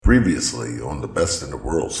Previously on the Best in the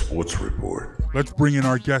World Sports Report. Let's bring in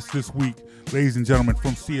our guest this week, ladies and gentlemen,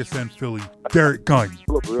 from CSN Philly, Derek Gunn.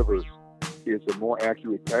 Phillip Rivers is a more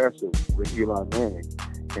accurate passer than Eli Manning.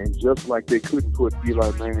 And just like they couldn't put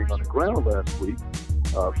Eli Manning on the ground last week,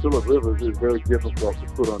 Phillip Rivers is very difficult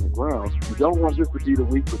to put on the ground. You don't want this to be the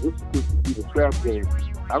week, but this is to be the trap game.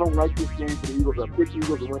 I don't like this game for the Eagles. I picked the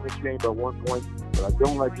Eagles to win this game by 1 point, but I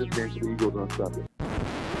don't like this game for the Eagles on Sunday.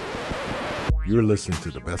 You're listening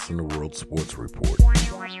to the Best in the World Sports Report.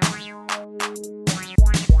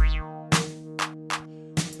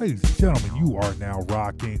 Ladies and gentlemen, you are now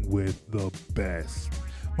rocking with the best.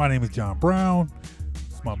 My name is John Brown.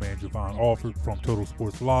 It's my man Javon Alford from Total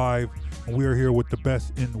Sports Live. And we are here with the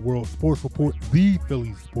Best in the World Sports Report, the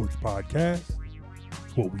Philly Sports Podcast.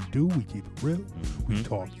 It's what we do. We keep it real. We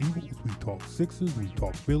talk Eagles, we talk Sixers, we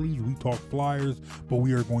talk Phillies, we talk Flyers. But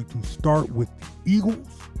we are going to start with the Eagles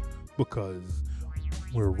because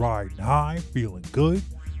we're riding high, feeling good.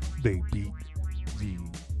 They beat the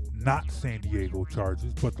not San Diego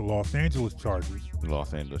Chargers, but the Los Angeles Chargers. The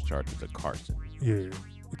Los Angeles Chargers of Carson. Yeah,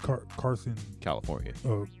 Carson, California.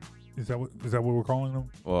 Is that what we're calling them?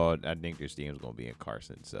 Well, I think their stadium's gonna be in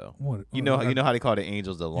Carson. So What? you know how they call the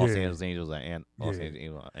Angels, the Los Yeah. Angeles Angels, and Los Yeah. Angeles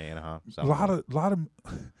Angels, Anaheim.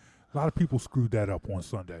 A lot of people screwed that up on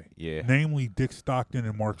Sunday. Yeah. Namely, Dick Stockton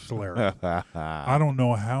and Mark Schlereth. I don't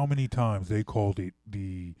know how many times they called it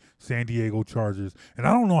the San Diego Chargers, and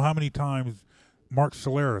I don't know how many times Mark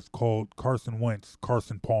Schlereth called Carson Wentz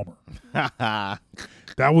Carson Palmer. That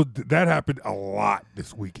happened a lot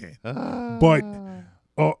this weekend. But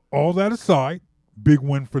all that aside, big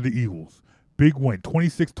win for the Eagles. Big win,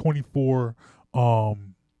 26-24. We're a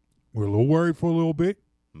little worried for a little bit.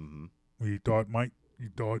 Mm-hmm. We thought we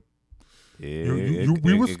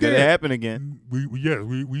were It scared. could happen again.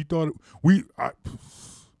 We thought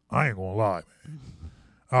I ain't gonna lie, man.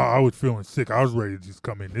 I was feeling sick. I was ready to just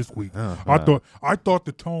come in this week. I thought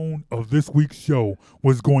the tone of this week's show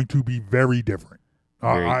was going to be very different.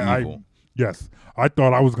 Very evil. Yes, I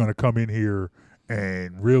thought I was going to come in here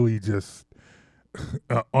and really just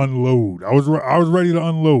unload. I was ready to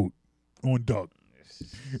unload on Doug.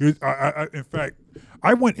 In fact,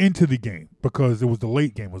 I went into the game because it was the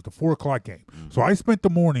late game. It was the 4:00 game. So I spent the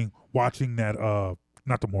morning watching that.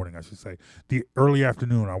 Not the morning, I should say. The early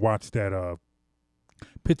afternoon. I watched that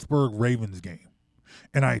Pittsburgh Ravens game,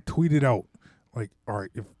 and I tweeted out like, "All right,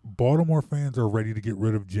 if Baltimore fans are ready to get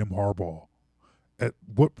rid of Jim Harbaugh, at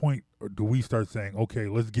what point do we start saying, okay,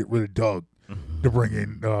 let's get rid of Doug to bring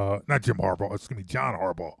in not Jim Harbaugh, excuse me, John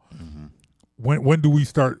Harbaugh? When do we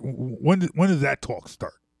start? When does that talk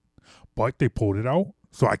start?" But they pulled it out,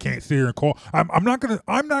 so I can't sit here and call. I'm not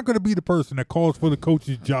gonna be the person that calls for the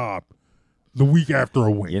coach's job the week after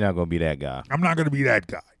a win. You're not gonna be that guy. I'm not gonna be that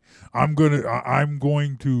guy. I'm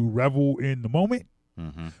going to revel in the moment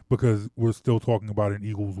because we're still talking about an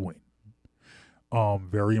Eagles win.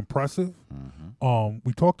 Very impressive.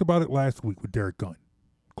 We talked about it last week with Derek Gunn,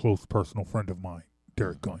 close personal friend of mine,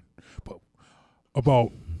 Derek Gunn, but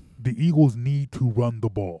about the Eagles need to run the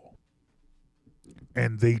ball,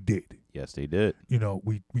 and they did. Yes, they did. You know,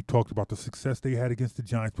 we talked about the success they had against the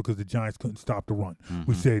Giants because the Giants couldn't stop the run.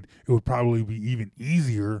 We said it would probably be even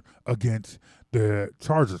easier against the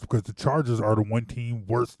Chargers because the Chargers are the one team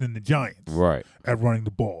worse than the Giants at running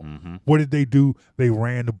the ball. What did they do? They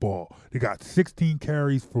ran the ball. They got 16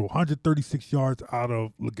 carries for 136 yards out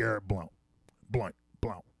of LeGarrette Blount.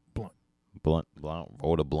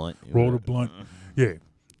 Roll the blunt. Yeah.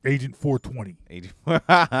 Agent 420.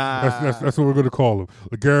 That's what we're going to call him.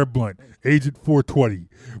 LeGarrette Blount. Agent 420.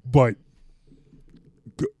 But,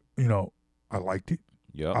 you know, I liked it.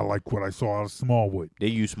 Yeah. I like what I saw out of Smallwood. They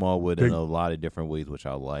use Smallwood in a lot of different ways, which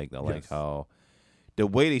I liked. I like how the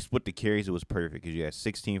way they split the carries, it was perfect because you had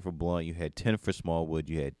 16 for Blount, you had 10 for Smallwood,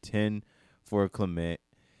 you had 10 for Clement.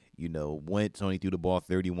 You know, Wentz only threw the ball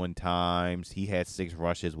 31 times. He had 6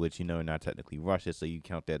 rushes, which, you know, are not technically rushes, so you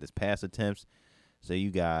count that as pass attempts. So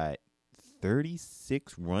you got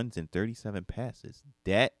 36 runs and 37 passes.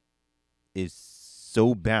 That is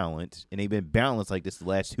so balanced, and they've been balanced like this the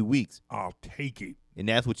last 2 weeks. I'll take it. And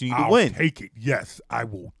that's what you need to win. I'll take it. Yes, I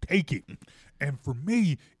will take it. And for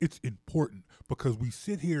me, it's important because we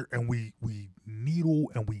sit here and we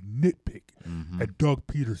needle and we nitpick at Doug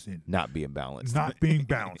Peterson Not being balanced.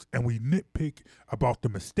 And we nitpick about the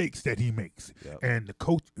mistakes that he makes and the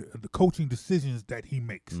coaching decisions that he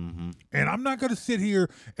makes. And I'm not going to sit here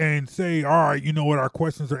and say, all right, you know what, our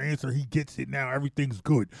questions are answered. He gets it now. Everything's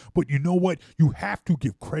good. But you know what? You have to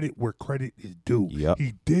give credit where credit is due.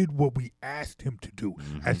 He did what we asked him to do.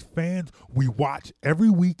 As fans, we watch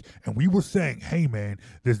every week and we were saying, hey, man,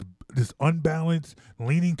 this this unbalanced,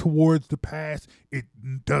 leaning towards the pass, it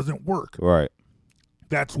doesn't work. Right.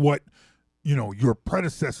 That's what, your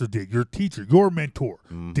predecessor did, your teacher, your mentor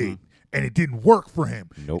did. And it didn't work for him.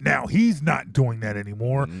 Nope. Now he's not doing that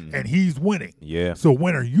anymore, and he's winning. Yeah. So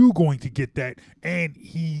when are you going to get that? And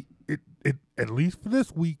at least for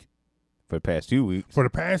this week, For the past 2 weeks. for the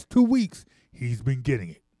past 2 weeks, he's been getting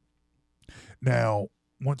it. Now,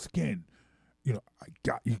 once again, you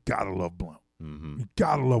gotta love Blount. You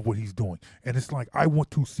gotta love what he's doing, and it's like I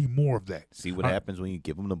want to see more of that. See what happens when you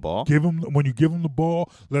give him the ball. When you give him the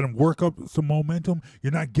ball, let him work up some momentum.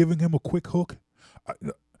 You're not giving him a quick hook.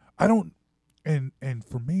 I don't, and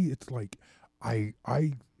for me, it's like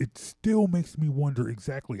it still makes me wonder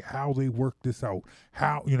exactly how they work this out.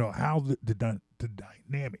 How the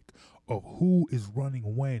dynamic of who is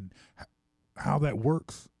running when, how that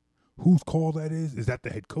works. Whose call that is? Is that the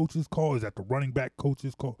head coach's call? Is that the running back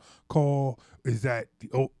coach's call? Is that the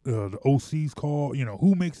OC's call?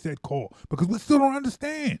 Who makes that call? Because we still don't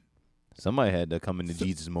understand. Somebody had to come into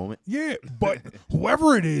Jesus moment. Yeah, but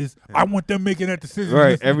whoever it is, I want them making that decision.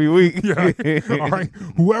 Right, every week. Yeah. All right.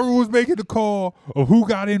 Whoever was making the call of who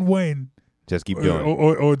got in when. Just keep doing it.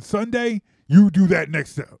 Or Sunday, you do that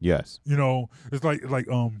next step. Yes. It's like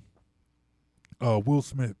Will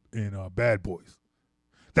Smith in Bad Boys.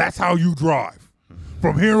 That's how you drive.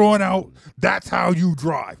 From here on out, that's how you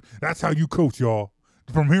drive. That's how you coach, y'all.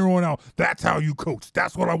 From here on out, that's how you coach.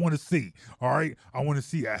 That's what I want to see. All right? I want to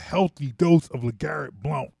see a healthy dose of LeGarrette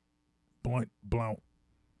Blount. Blount.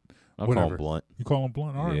 I'll call him Blunt. You call him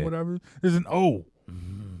Blunt? All right, Yeah. whatever. There's an O.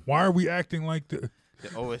 Why are we acting like the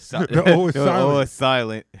O is silent. The O is The silent. O is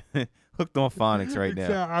silent. Hooked on phonics right now.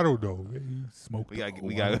 Yeah, I don't know. Smoke. We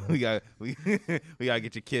gotta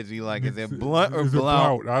get your kids. You like, is it Blunt or Is it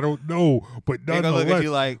Blount? I don't know, but They gonna look at nonetheless,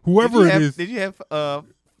 you like, whoever it is, Did you have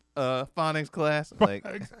phonics class? Like,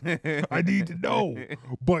 I need to know.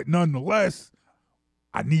 But nonetheless,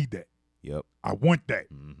 I need that. Yep. I want that.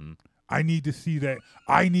 I need to see that.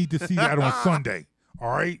 I need to see that on Sunday.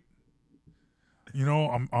 All right.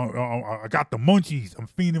 I got the munchies. I'm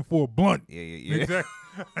fiending for a blunt. Yeah. Exactly.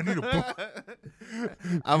 I need a blunt.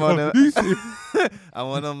 I'm on them. I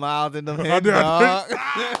want them miles in them head, dog.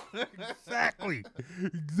 Exactly.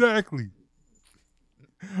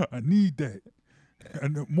 I need that.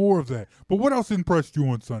 And more of that. But what else impressed you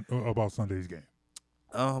on about Sunday's game?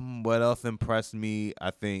 What else impressed me?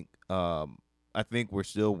 I think we're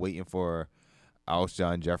still waiting for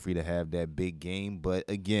Alshon Jeffrey to have that big game, but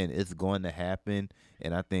again, it's going to happen.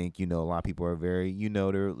 And I think a lot of people are very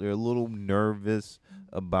they're a little nervous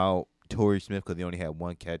about Torrey Smith because they only had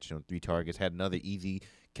one catch on 3 targets. Had another easy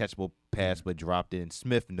catchable pass, but dropped it. And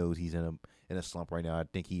Smith knows he's in a slump right now. I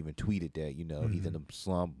think he even tweeted that he's in a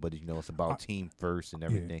slump, but it's about team first and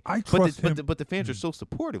everything. I trust him. But the fans are so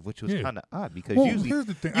supportive, which was kind of odd because here's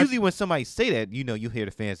the thing. usually when somebody say that, you hear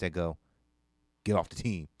the fans that go, "Get off the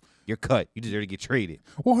team. You're cut. You deserve to get traded."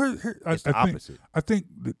 Well, It's the opposite. I think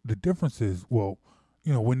the difference is, when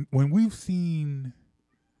we've seen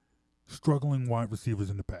struggling wide receivers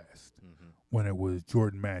in the past, when it was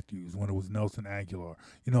Jordan Matthews, when it was Nelson Aguilar,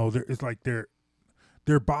 it's like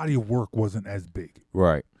their body of work wasn't as big.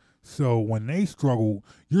 Right. So when they struggle,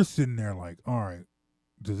 you're sitting there like, all right,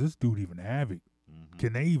 does this dude even have it?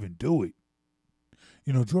 Can they even do it?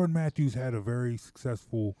 Jordan Matthews had a very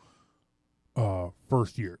successful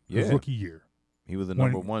first year, his rookie year. He was the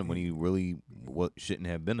number one when he really shouldn't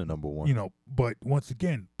have been the number one. But once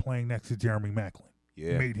again, playing next to Jeremy Maclin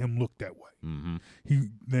made him look that way. He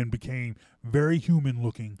then became very human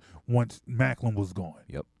looking once Maclin was gone.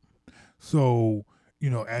 Yep. So,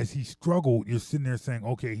 as he struggled, you're sitting there saying,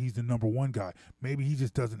 okay, he's the number one guy. Maybe he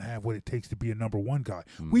just doesn't have what it takes to be a number one guy.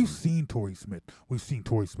 We've seen Torrey Smith. We've seen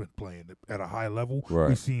Torrey Smith play at a high level. Right.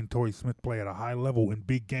 We've seen Torrey Smith play at a high level in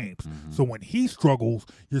big games. So when he struggles,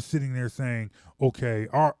 you're sitting there saying, okay,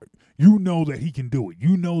 you know that he can do it.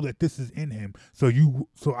 You know that this is in him. So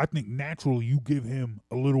I think naturally you give him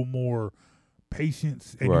a little more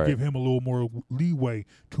patience and you give him a little more leeway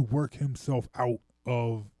to work himself out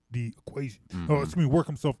of the equation. Work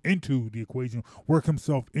himself into the equation, work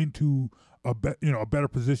himself into a better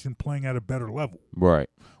position, playing at a better level. Right.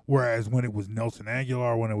 Whereas when it was Nelson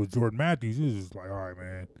Aguilar, when it was Jordan Matthews, it was just like, all right,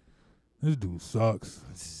 man, this dude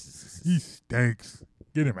sucks. He stinks.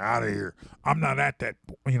 Get him out of here. I'm not at that.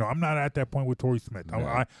 I'm not at that point with Torrey Smith.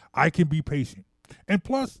 No. I can be patient, and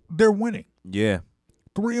plus they're winning. Yeah.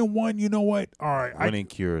 3-1. You know what? All right. Winning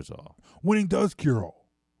cures all. Winning does cure all.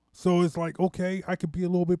 So it's like, okay, I could be a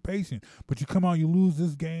little bit patient, but you come out, you lose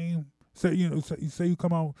this game. Say you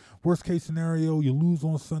come out, worst case scenario, you lose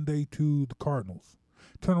on Sunday to the Cardinals.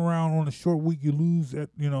 turn around on a short week, you lose to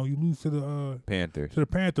the Panthers. To the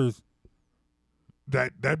Panthers.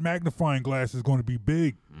 That magnifying glass is going to be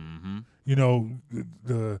big. Mm-hmm. You know,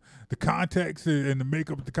 the context and the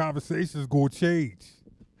makeup of the conversation is going to change.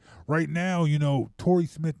 Right now, you know, Torrey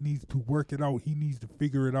Smith needs to work it out. He needs to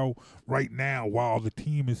figure it out right now while the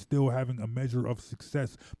team is still having a measure of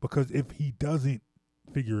success. Because if he doesn't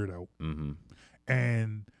figure it out, Mm-hmm.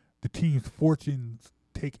 and the team's fortunes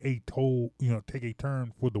take a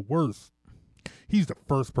turn for the worse, he's the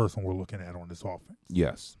first person we're looking at on this offense.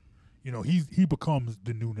 Yes. You know, he becomes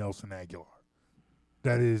the new Nelson Aguilar.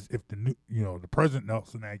 That is, if the present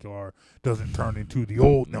Nelson Aguilar doesn't turn into the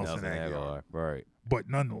old Nelson Aguilar. Right. But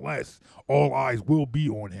nonetheless, all eyes will be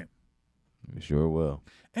on him. We sure will.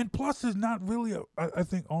 And plus, there's not really I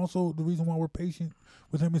think also the reason why we're patient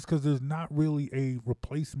with him is because there's not really a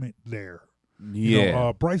replacement there. Yeah. You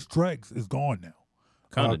know, Bryce Dreggs is gone now.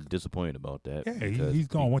 Kind of disappointed about that. Yeah, he's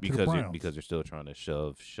gone. Went to the Browns. Because they're still trying to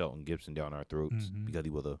shove Shelton Gibson down our throats Mhm. because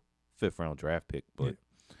he was a 5th-round draft pick. But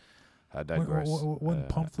I digress. Wasn't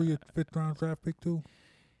Pumphrey a 5th-round draft pick too?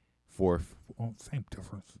 4th. Well, same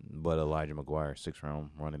difference. But Elijah McGuire,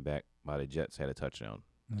 6th-round running back by the Jets, had a touchdown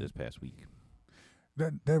this past week.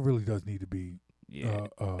 That really does need to be Yeah.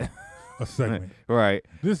 a segment. Right.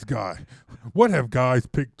 This guy, what have guys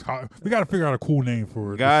picked? We got to figure out a cool name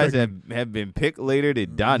for it. Guys have been picked later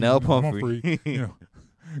than Donnell Pumphrey. You know,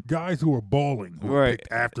 guys who are balling who are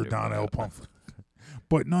picked after Donnell Pumphrey.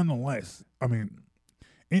 But nonetheless, I mean,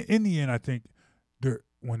 in the end, I think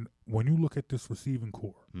when you look at this receiving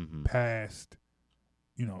core Mm-hmm. past,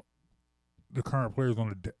 you know, the current players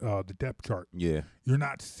on the depth chart, Yeah. you're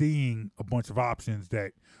not seeing a bunch of options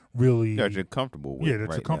that really That you're comfortable with. that you're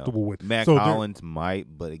right comfortable now. with. Mac So Hollins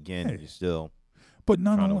might, but again, Yeah. you're still. But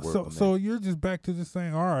trying to nonetheless, work so them you're just back to just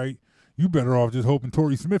saying, all right, you better off just hoping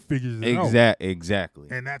Torrey Smith figures it out. Exactly.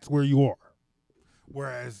 And that's where you are.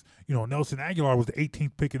 Whereas, you know, Nelson Aguilar was the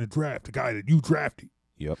 18th pick in the draft, the guy that you drafted.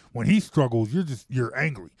 Yep. When he struggles, you're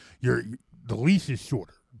angry. The leash is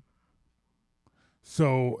shorter.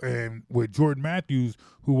 So, and with Jordan Matthews,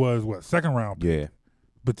 who was 2nd round pick, Yeah.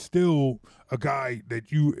 but still a guy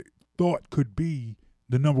that you thought could be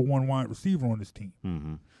the number 1 wide receiver on this team.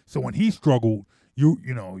 Mm-hmm. So when he struggled, you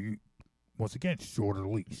once again shorter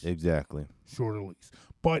leash. Exactly. Shorter leash.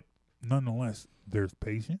 But nonetheless, there's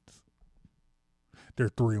patience. They're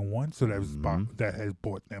 3-1, so that has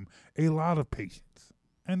bought them a lot of patience.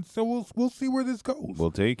 And so we'll see where this goes.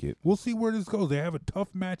 We'll take it. We'll see where this goes. They have a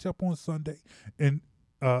tough matchup on Sunday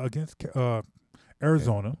against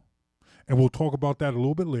Arizona, and we'll talk about that a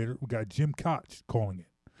little bit later. We got Jim Koch calling it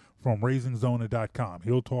from RaisingZona.com.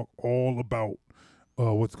 He'll talk all about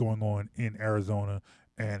what's going on in Arizona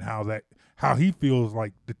and how he feels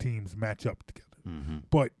like the teams match up together. Mm-hmm.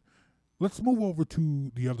 But let's move over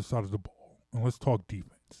to the other side of the ball and let's talk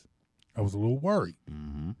defense. I was a little worried.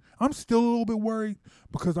 Mm-hmm. I'm still a little bit worried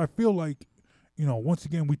because I feel like, you know, once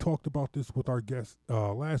again, we talked about this with our guest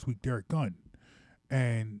last week, Derek Gunn,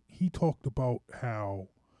 and he talked about how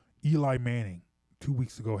Eli Manning 2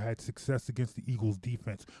 weeks ago had success against the Eagles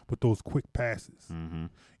defense with those quick passes. Mm-hmm.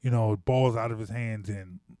 You know, balls out of his hands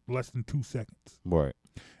in less than 2 seconds. Right.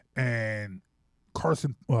 And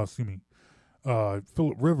Phillip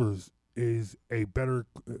Rivers is a better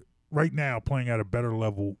right now playing at a better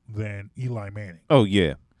level than Eli Manning. Oh,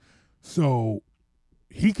 yeah. So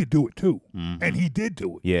he could do it too. Mm-hmm. And he did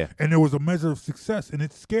do it. Yeah. And there was a measure of success. And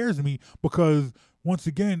it scares me because, once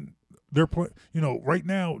again, they're right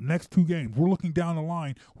now, next 2 games, we're looking down the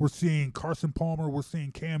line. We're seeing Carson Palmer. We're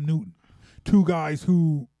seeing Cam Newton. 2 guys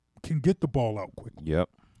who can get the ball out quickly. Yep.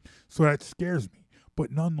 So that scares me. But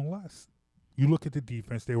nonetheless, you look at the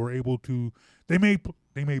defense. They were able to. They made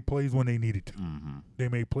plays when they needed to. Mm-hmm. They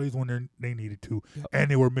made plays when they needed to, Yep.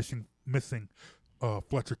 and they were missing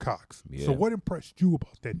Fletcher Cox. Yeah. So what impressed you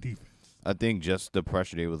about that defense? I think just the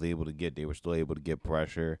pressure they was able to get. They were still able to get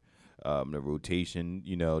pressure. The rotation,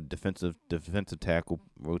 defensive tackle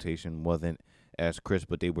rotation wasn't as crisp,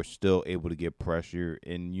 but they were still able to get pressure.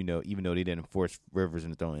 And, even though they didn't force Rivers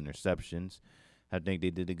into throwing interceptions, I think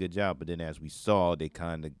they did a good job. But then as we saw, they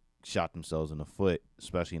kind of shot themselves in the foot,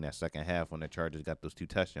 especially in that second half when the Chargers got those 2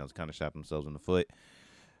 touchdowns, kind of shot themselves in the foot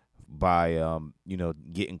by,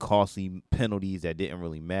 getting costly penalties that didn't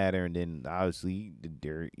really matter. And then obviously,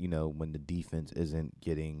 when the defense isn't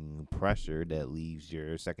getting pressure, that leaves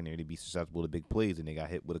your secondary to be susceptible to big plays. And they got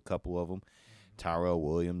hit with a couple of them. Tyrell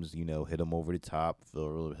Williams, hit him over the top. Phil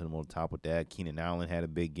really hit him on the top with that. Keenan Allen had a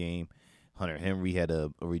big game. Hunter Henry had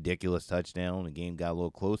a ridiculous touchdown. The game got a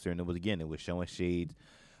little closer, and it was showing shades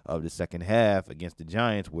of the second half against the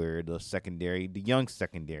Giants, where the young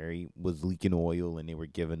secondary, was leaking oil and they were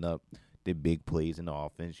giving up the big plays in the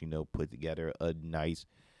offense. Put together a nice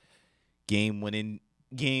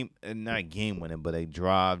not game winning, but a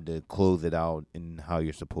drive to close it out in how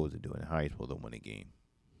you're supposed to do it, and how you're supposed to win a game.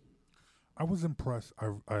 I was impressed.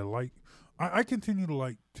 I continue to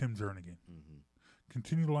like Tim Jernigan. Mm-hmm.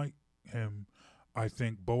 Continue to like him. I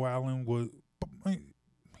think Bo Allen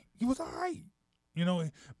he was all right.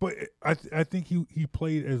 But I think he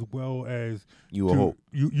played as well as you would hope.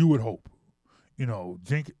 You would hope.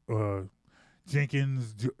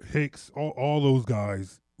 Jenkins, Hicks, all those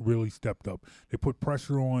guys really stepped up. They put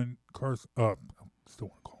pressure on Carson. I still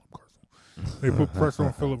want to call him Carson. They put pressure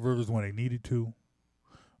on Phillip Rivers when they needed to.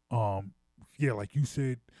 Like you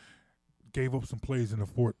said, gave up some plays in the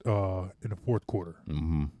fourth quarter.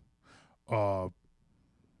 Mm-hmm.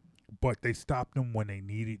 But they stopped him when they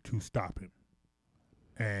needed to stop him.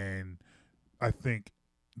 And I think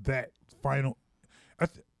that final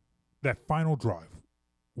drive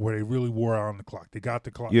where they really wore out on the clock. They got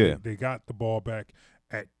the clock. Yeah. They got the ball back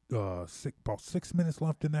at about 6 minutes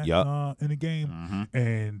left in that in the game, mm-hmm.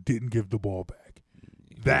 and didn't give the ball back.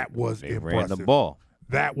 That was impressive. Ran the ball.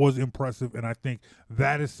 That was impressive, and I think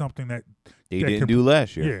that is something that they didn't do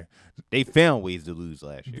last year. Yeah, they found ways to lose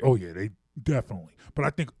last year. Oh yeah, they definitely. But I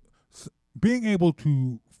think being able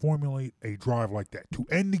to formulate a drive like that, to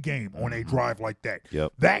end the game on a drive like that,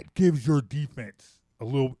 that gives your defense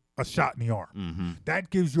a shot in the arm. Mm-hmm. That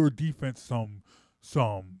gives your defense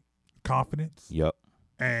some confidence. Yep.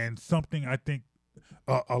 And something, I think,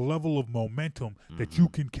 a level of momentum that you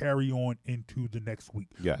can carry on into the next week.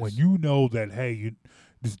 Yes. When you know that, hey,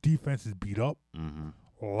 this defense is beat up,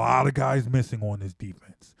 a lot of guys missing on this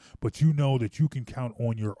defense, but you know that you can count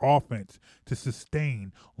on your offense to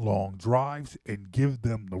sustain long drives and give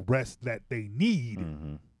them the rest that they need.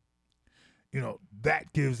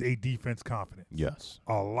 That gives a defense confidence. Yes.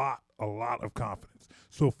 A lot of confidence.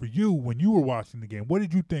 So for you, when you were watching the game, what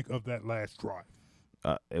did you think of that last drive?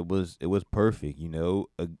 It was perfect.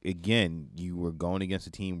 Again, you were going against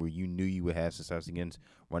a team where you knew you would have success against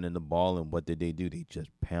running the ball, and what did they do? They just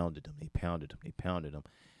pounded them. They pounded them.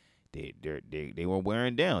 They were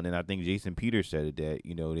wearing down, and I think Jason Peters said it that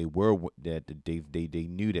they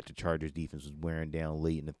knew that the Chargers defense was wearing down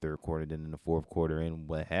late in the third quarter. Then in the fourth quarter, and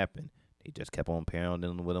what happened? They just kept on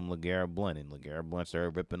pounding with LeGarrette Blount, and LeGarrette Blount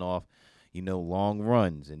started ripping off long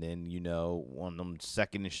runs, and then on them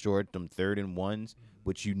second and short, them third and ones,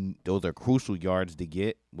 which those are crucial yards to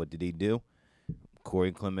get. What did they do?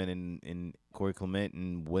 Corey Clement and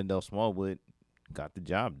Wendell Smallwood got the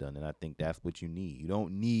job done, and I think that's what you need.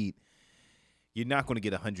 You're not going to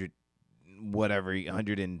get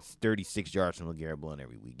 136 yards from LeGarrette Blount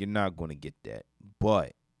every week. You're not going to get that,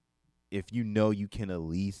 but if you can at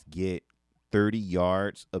least get 30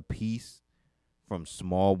 yards apiece from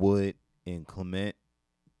Smallwood and Clement,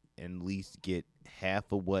 and at least get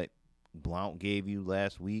half of what Blount gave you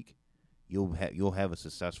last week, you'll have a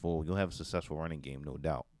successful running game, no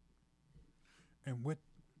doubt. And with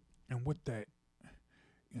that,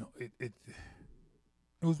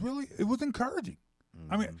 it was encouraging.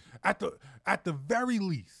 I mean, at the very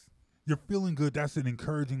least, you're feeling good. That's an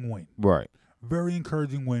encouraging win. Right. Very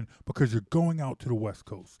encouraging win, because you're going out to the West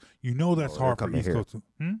Coast. That's hard for East Coast.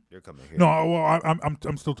 They're coming here. No, well,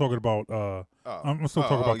 I'm still talking about. I'm still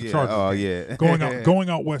talking about the Chargers. Oh yeah. going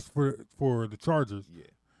out west for the Chargers. Yeah.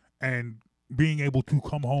 And being able to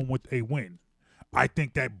come home with a win, I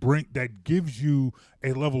think that gives you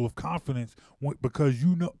a level of confidence, because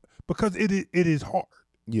it is hard.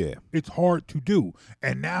 Yeah. It's hard to do.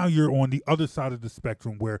 And now you're on the other side of the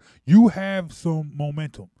spectrum where you have some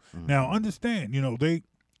momentum. Now, understand,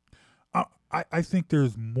 I think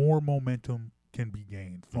there's more momentum can be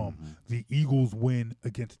gained from the Eagles' win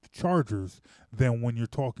against the Chargers than when you're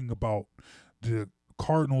talking about the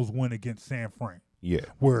Cardinals' win against San Fran. Yeah.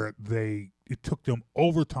 Where it took them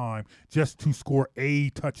overtime just to score a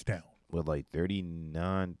touchdown. With like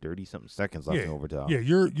 30-something seconds left in overtime. Yeah,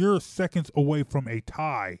 you're seconds away from a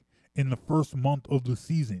tie in the first month of the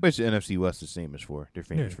season. Which the NFC West is famous for. They're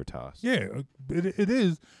famous for ties. Yeah, it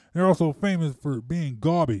is. They're also famous for being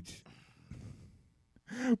garbage.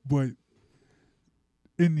 But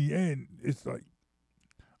in the end, it's like,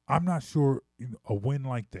 I'm not sure a win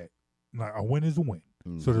like that. Like, a win is a win.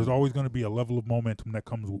 So there's always going to be a level of momentum that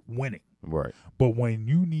comes with winning. Right. But when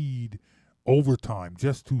you need overtime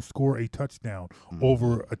just to score a touchdown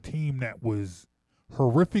over a team that was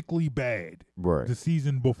horrifically bad the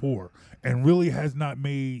season before and really has not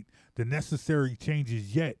made the necessary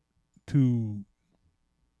changes yet to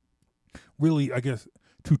really, I guess,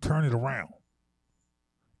 to turn it around.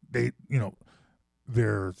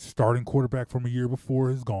 their starting quarterback from a year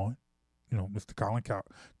before is gone. Mr.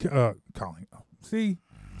 Colin. See,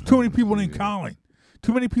 too many people named Colin.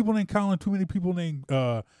 Too many people named Colin. Too many people named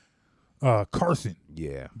Carson.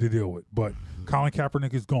 Yeah. To deal with, but Colin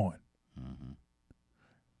Kaepernick is gone. Mm-hmm.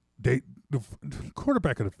 The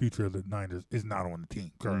quarterback of the future of the Niners is not on the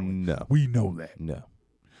team currently. No, we know that. No,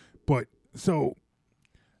 but so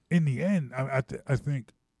in the end, I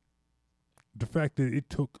think the fact that it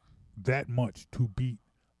took that much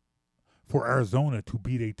for Arizona to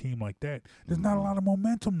beat a team like that, there's not a lot of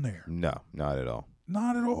momentum there. No, not at all.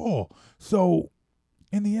 Not at all. So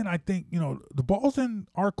in the end, I think the ball's in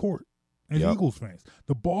our court as Eagles fans.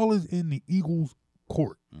 The ball is in the Eagles'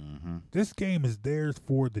 court. Mm-hmm. This game is theirs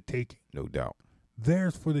for the taking. No doubt.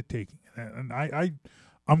 Theirs for the taking. And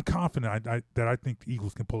I'm confident that I think the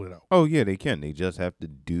Eagles can pull it out. Oh, yeah, they can. They just have to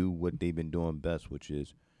do what they've been doing best, which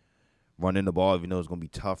is running the ball, even though it's going to be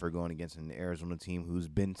tougher going against an Arizona team who's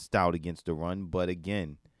been stout against the run. But,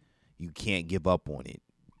 again, you can't give up on it.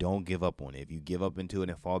 Don't give up on it. If you give up into it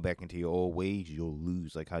and fall back into your old ways, you'll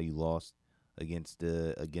lose like how you lost against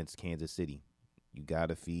Kansas City. You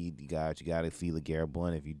gotta feed LeGarrette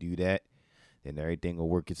Blount. If you do that, then everything will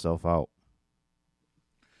work itself out.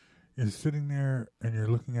 You're sitting there and you're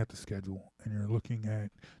looking at the schedule and you're looking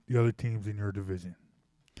at the other teams in your division.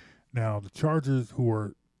 Now the Chargers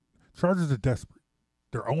are desperate.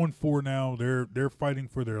 They're 0-4 now. They're fighting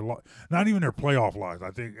for their not even their playoff lives.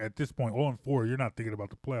 I think at this point, 0-4, you're not thinking about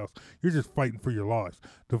the playoffs. You're just fighting for your lives.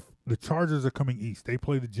 The Chargers are coming east. They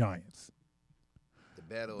play the Giants. The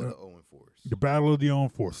battle of the 0-4s. The battle of the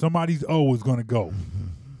 0-4. Somebody's O is going to go.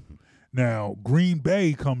 Now, Green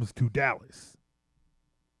Bay comes to Dallas.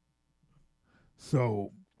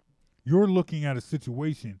 So, you're looking at a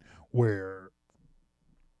situation where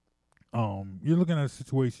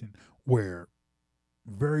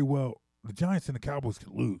very well the Giants and the Cowboys could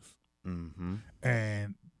lose. Mm-hmm.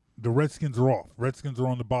 And the Redskins are off. Redskins are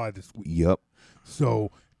on the bye this week. Yep.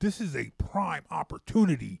 So, this is a prime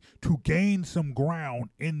opportunity to gain some ground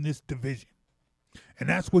in this division. And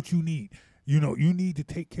that's what you need. You need to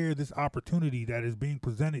take care of this opportunity that is being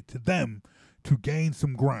presented to them to gain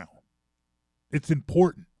some ground. It's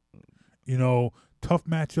important. Tough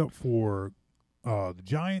matchup for the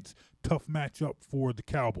Giants, tough matchup for the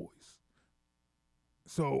Cowboys.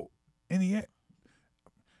 So, in the end,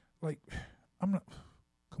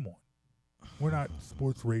 come on. We're not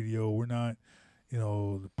sports radio. We're not,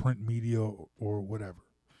 the print media or whatever.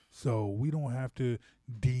 So we don't have to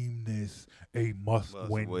deem this a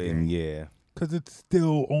must-win game. Yeah. Because it's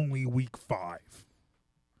still only week 5.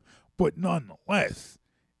 But nonetheless,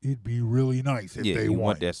 it'd be really nice if they you won.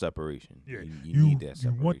 Want that separation. Yeah, you need that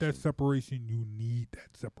separation. You want that separation. You need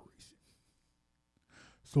that separation.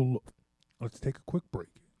 So look, let's take a quick break.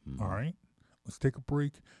 Mm-hmm. All right? Let's take a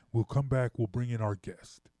break. We'll come back. We'll bring in our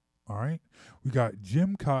guest. All right? We got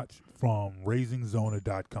Jim Koch from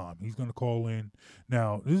RaisingZona.com. He's going to call in.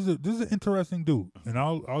 Now, this is an interesting dude, and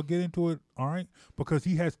I'll get into it, all right? Because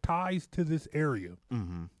he has ties to this area.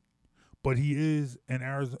 Mm-hmm. But he is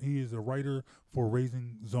a writer for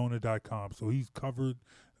RaisingZona.com, so he's covered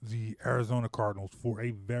the Arizona Cardinals for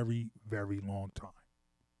a very, very long time.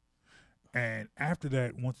 And after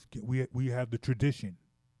that, once again, we have the tradition,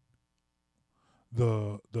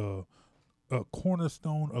 the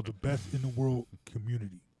cornerstone of the best in the world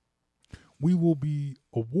community. We will be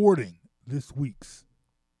awarding this week's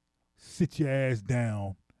Sit Your Ass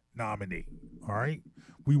Down nominee. All right?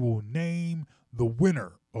 We will name the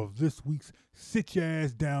winner of this week's Sit Your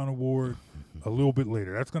Ass Down award a little bit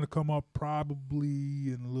later. That's going to come up probably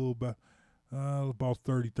in a little bit, about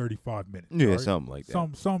 30, 35 minutes. Yeah, right? something like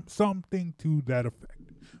that. Something to that effect.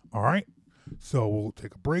 All right? So we'll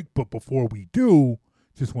take a break, but before we do,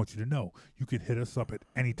 just want you to know, you can hit us up at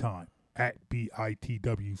any time at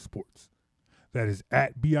BITW Sports. That is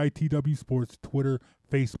at BITW Sports, Twitter,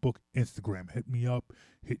 Facebook, Instagram. Hit me up,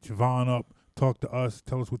 hit Javon up, talk to us,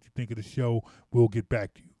 tell us what you think of the show. We'll get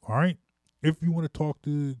back to you, all right? If you want to talk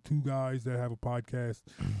to two guys that have a podcast,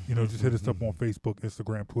 just hit us up on Facebook,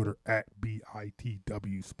 Instagram, Twitter, at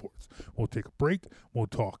BITW Sports. We'll take a break. We'll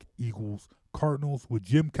talk Eagles, Cardinals with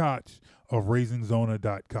Jim Koch of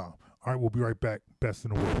RaisingZona.com. All right, we'll be right back. Best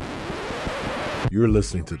in the world. You're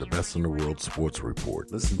listening to the Best in the World Sports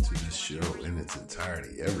Report. Listen to this show in its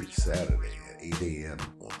entirety every Saturday at 8 a.m.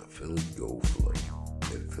 on the Philly Go Flow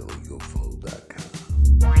at phillygoflow.com.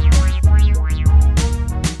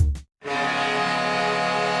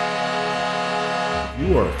 If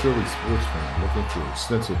you are a Philly sports fan looking for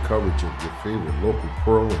extensive coverage of your favorite local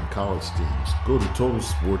pro and college teams, go to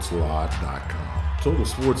TotalSportsLive.com. Total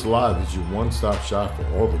Sports Live is your one-stop shop for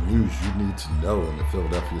all the news you need to know in the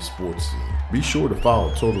Philadelphia sports scene. Be sure to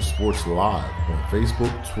follow Total Sports Live on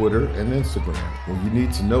Facebook, Twitter, and Instagram. When you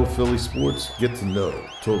need to know Philly sports, get to know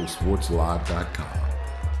TotalSportsLive.com.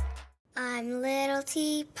 I'm Little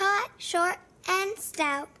Teapot, short and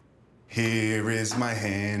stout. Here is my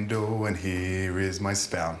handle and here is my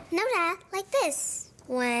spout. No, Dad, like this.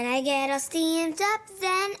 When I get all steamed up,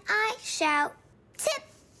 then I shout, tip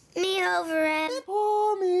me over and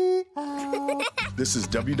pour me out. This is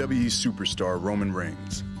WWE superstar Roman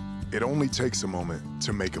Reigns. It only takes a moment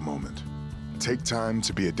to make a moment. Take time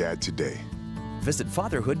to be a dad today. Visit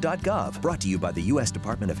fatherhood.gov, brought to you by the U.S.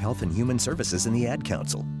 Department of Health and Human Services and the Ad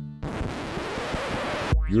Council.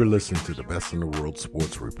 You're listening to the Best in the World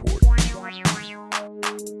Sports Report.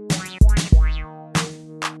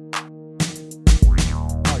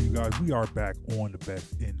 Guys, we are back on the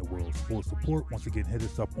Best in the World Sports Report. Once again, hit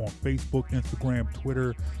us up on Facebook, Instagram,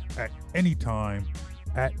 Twitter at any time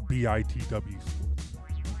at BITW Sports.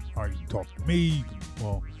 All right, you can talk to me.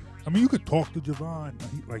 You could talk to Javon.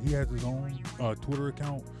 He has his own Twitter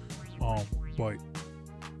account. But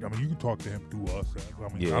you can talk to him through us.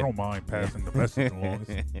 I don't mind passing the message along.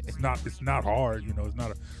 It's not hard.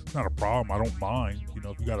 It's not a problem. I don't mind.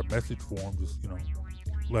 If you got a message for him, just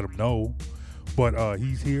let him know. But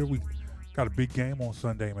he's here. We got a big game on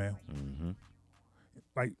Sunday, man. Mm-hmm.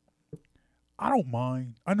 I don't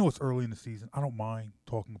mind. I know it's early in the season. I don't mind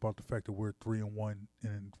talking about the fact that we're 3-1 and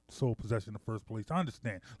in sole possession of first place. I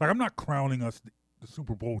understand. I'm not crowning us the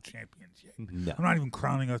Super Bowl champions yet. No. I'm not even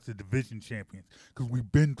crowning us the division champions because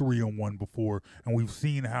we've been 3-1 before and we've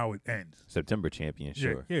seen how it ends. September champion,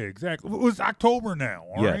 sure. Yeah, exactly. It's October now,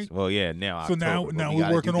 all right? Yes. Well, yeah, now So October, now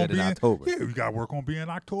we're working on being October. Yeah, we got to work on being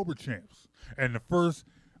October champs. And the first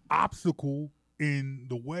obstacle in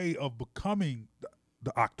the way of becoming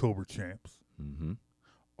the October champs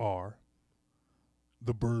are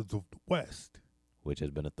the Birds of the West, which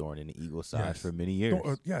has been a thorn in the Eagles' side for many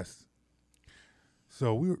years. Yes.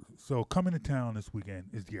 So coming to town this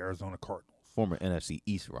weekend is the Arizona Cardinals. Former NFC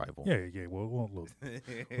East rival. Yeah. Well, look,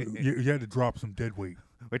 you had to drop some dead weight.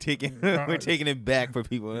 We're taking it back for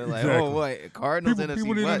people. They're like, Exactly. oh, what? Cardinals,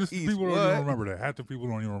 NFC West, East, people don't what? even remember that. Half the people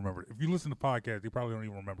don't even remember it. If you listen to podcasts, they probably don't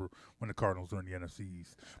even remember when the Cardinals were in the NFC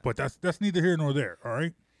East. But that's neither here nor there, all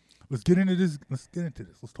right? Let's get into this. Let's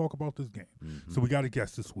talk about this game. Mm-hmm. So we got a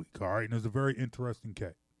guest this week, all right? And there's a very interesting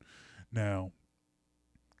cat. Now,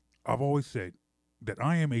 I've always said that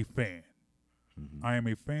I am a fan. Mm-hmm. I am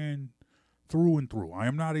a fan through and through. I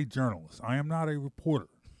am not a journalist. I am not a reporter.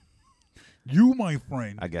 You, my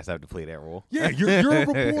friend. I guess I have to play that role. Yeah, you're a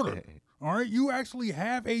reporter. All right? You actually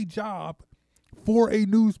have a job for a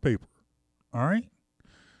newspaper. All right?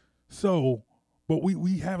 So, but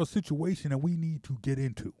we have a situation that we need to get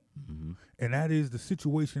into. Mm-hmm. And that is the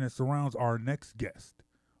situation that surrounds our next guest.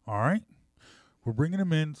 All right? We're bringing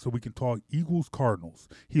him in so we can talk Eagles Cardinals.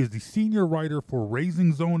 He is the senior writer for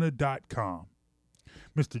RaisingZona.com.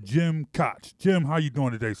 Mr. Jim Koch. Jim, how you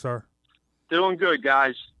doing today, sir? Doing good,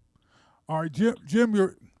 guys. All right,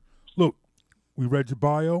 Jim, look, we read your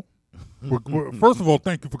bio. First of all,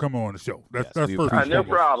 thank you for coming on the show. That's first. No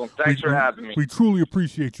problem. Thanks for having me. We truly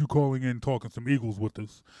appreciate you calling in, talking some Eagles with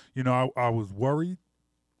us. I was worried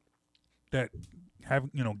that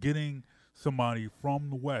getting somebody from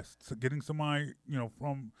the West, getting somebody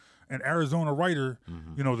from an Arizona writer,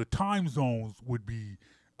 the time zones would be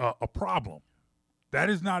a problem. That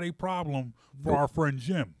is not a problem for our friend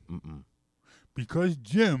Jim, because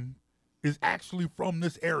Jim is actually from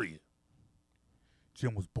this area.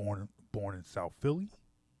 Jim was born in South Philly,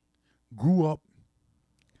 grew up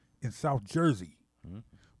in South Jersey,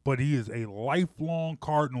 but he is a lifelong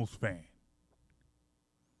Cardinals fan.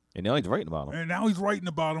 And now he's writing about him. And now he's writing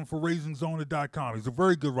about him for RaisingZona.com. He's a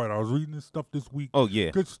very good writer. I was reading his stuff this week. Oh, yeah.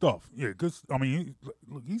 Good stuff. Yeah, good. I mean,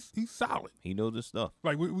 he's solid. He knows his stuff.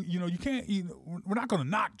 Like, you can't, we're not going to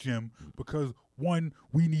knock Jim because, one,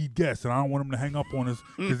 we need guests, and I don't want him to hang up on us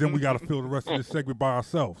because then we got to fill the rest of this segment by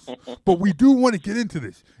ourselves. But we do want to get into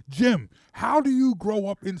this. Jim, how do you grow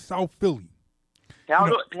up in South Philly? How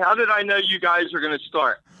did I know you guys are going to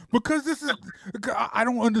start? Because I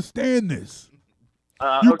don't understand this.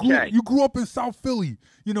 Okay. You grew up in South Philly,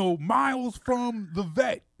 miles from the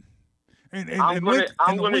vet. I'm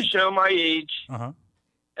going to show my age. Uh-huh.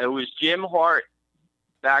 It was Jim Hart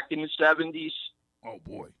back in the 70s. Oh,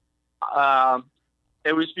 boy.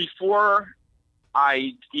 It was before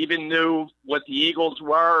I even knew what the Eagles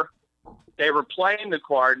were. They were playing the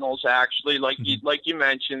Cardinals, actually, like you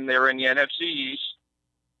mentioned. They were in the NFC East.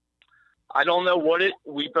 I don't know what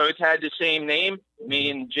we both had the same name, me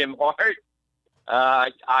and Jim Hart.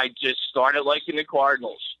 I just started liking the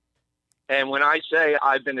Cardinals. And when I say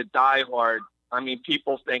I've been a diehard, I mean,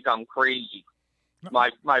 people think I'm crazy.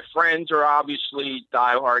 My friends are obviously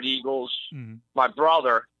diehard Eagles. Mm-hmm. My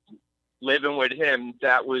brother, living with him,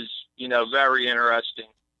 that was, very interesting.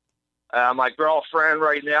 My girlfriend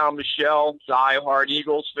right now, Michelle, diehard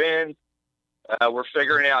Eagles fan. We're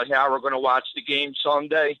figuring out how we're going to watch the game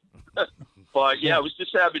Sunday. But, yeah, it was the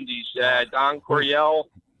 70s. Don Coryell,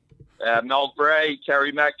 Mel Gray,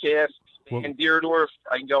 Terry Metcalf, and Deerdorf.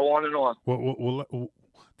 I can go on and on. Well,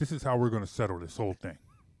 this is how we're going to settle this whole thing.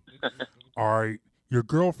 All right. Your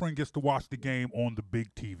girlfriend gets to watch the game on the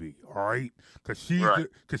big TV, all right? Because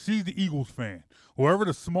she's the Eagles fan. Whoever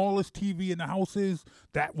the smallest TV in the house is,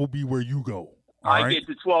 that will be where you go. I get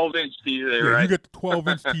the 12-inch TV, right? You get the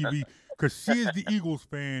 12-inch TV because she is the Eagles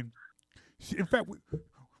fan. In fact,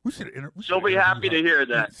 we should. She'll be happy to hear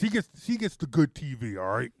that. She gets the good TV, all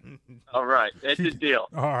right? All right, that's the deal.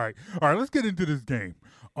 All right. Let's get into this game.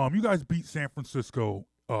 You guys beat San Francisco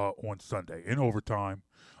on Sunday in overtime,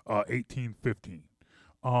 18-15.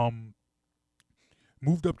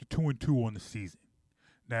 Moved up to 2-2 on the season.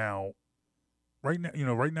 Now, right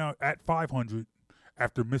now at 500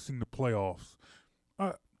 after missing the playoffs.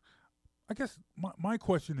 I guess my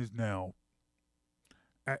question is now,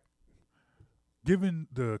 given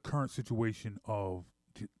the current situation of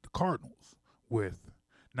the Cardinals with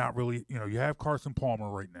not really, you have Carson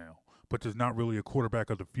Palmer right now, but there's not really a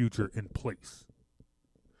quarterback of the future in place.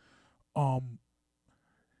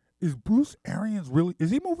 Is Bruce Arians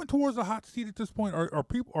is he moving towards a hot seat at this point?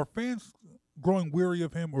 Are fans growing weary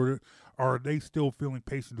of him, or are they still feeling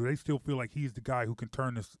patient? Do they still feel like he's the guy who can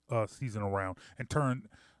turn this season around and turn,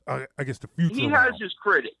 I guess, the future He around? has his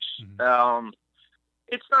critics. Mm-hmm.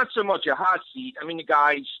 It's not so much a hot seat. I mean, the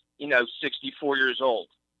guy's, 64 years old.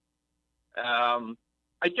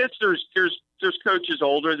 I guess there's coaches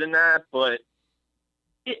older than that, but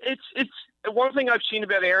it's one thing I've seen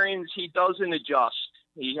about Arians, he doesn't adjust.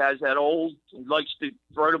 He has that he likes to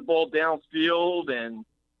throw the ball downfield and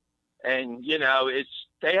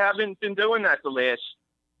they haven't been doing that the last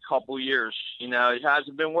couple years. It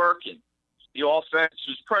hasn't been working. The offense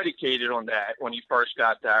was predicated on that when he first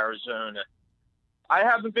got to Arizona. I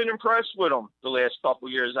haven't been impressed with him the last couple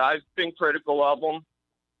of years. I've been critical of him,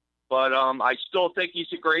 but I still think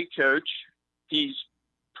he's a great coach. He's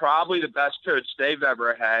probably the best coach they've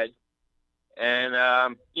ever had. And,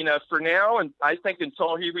 for now, and I think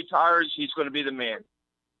until he retires, he's going to be the man.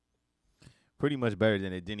 Pretty much better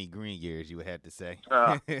than the Denny Green years, you would have to say.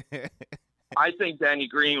 I think Denny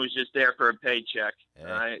Green was just there for a paycheck.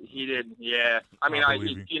 He didn't, yeah. I mean,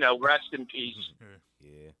 rest in peace.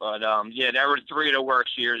 Yeah. But, there were 3 of the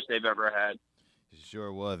worst years they've ever had. It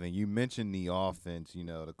sure was. And you mentioned the offense.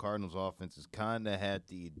 The Cardinals' offense has kind of had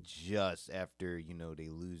to adjust after, they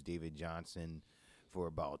lose David Johnson for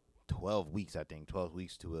about 12 weeks, I think, 12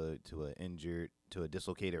 weeks to a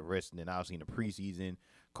dislocated wrist. And then obviously in the preseason,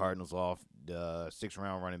 Cardinals off the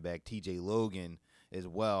 6th-round running back T.J. Logan as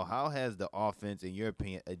well. How has the offense, in your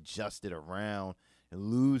opinion, adjusted around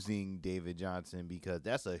losing David Johnson? Because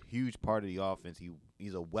that's a huge part of the offense.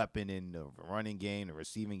 He's a weapon in the running game, the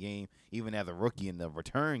receiving game, even as a rookie in the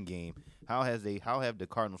return game. How have the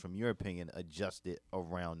Cardinals, from your opinion, adjusted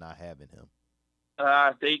around not having him?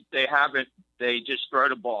 They haven't. They just throw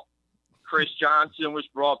the ball. Chris Johnson was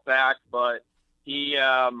brought back, but he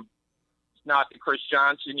not the Chris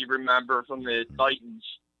Johnson you remember from the Titans.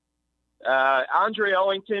 Andre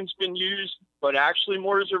Ellington's been used, but actually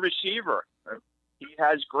more as a receiver. He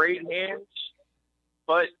has great hands,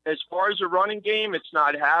 but as far as the running game, it's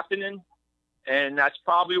not happening, and that's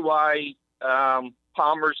probably why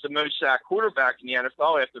Palmer's the most sacked quarterback in the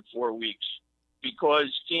NFL after 4 weeks, because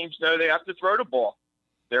teams know they have to throw the ball.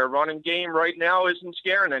 Their running game right now isn't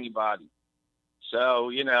scaring anybody.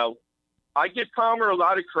 So, I give Palmer a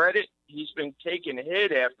lot of credit. He's been taking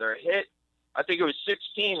hit after hit. I think it was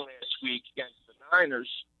 16 last week against the Niners.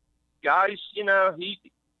 Guys,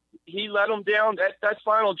 he let them down. That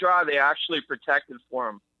final drive, they actually protected for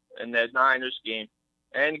him in that Niners game.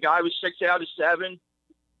 And the guy was 6 out of 7.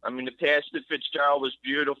 I mean, the pass to Fitzgerald was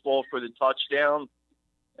beautiful for the touchdown.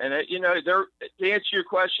 And, to answer your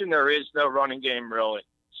question, there is no running game really.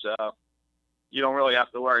 So you don't really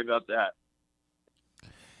have to worry about that.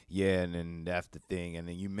 Yeah, and then that's the thing. And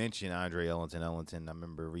then you mentioned Andre Ellington. I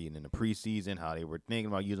remember reading in the preseason how they were thinking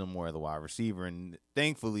about using him more as a wide receiver. And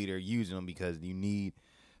thankfully they're using him because you need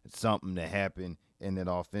something to happen in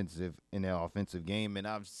that offensive game. And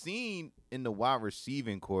I've seen in the wide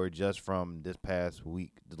receiving core just from this past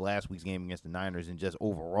week, the last week's game against the Niners, and just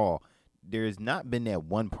overall, there's not been that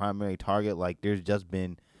one primary target. Like, there's just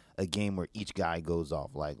been a game where each guy goes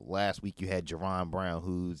off. Like, last week you had Jerron Brown,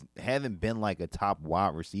 who's haven't been like a top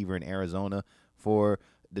wide receiver in Arizona for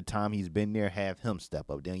the time he's been there, have him step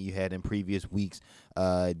up. Then you had in previous weeks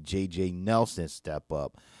J.J. Nelson step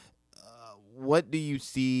up. What do you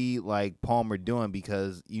see, like, Palmer doing?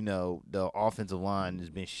 Because, the offensive line has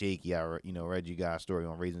been shaky. I read you guys' story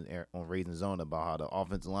on Raising Zone about how the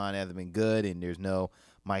offensive line hasn't been good, and there's no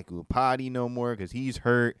Michael Patti no more because he's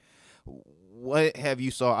hurt. What have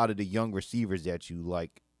you saw out of the young receivers that you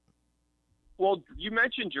like? Well, you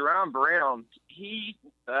mentioned Jerron Brown. He,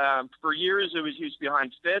 for years, he was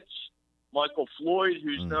behind Fitz, Michael Floyd,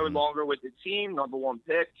 who's no longer with the team, number 1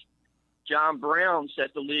 pick. John Brown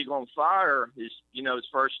set the league on fire his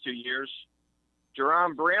first 2 years.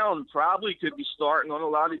 Jerron Brown probably could be starting on a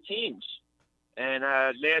lot of teams. And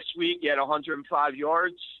last week he had 105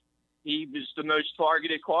 yards. He was the most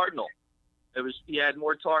targeted Cardinal. He had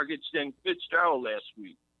more targets than Fitzgerald last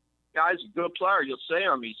week. Guy's a good player. You'll see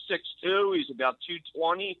him. He's 6'2". He's about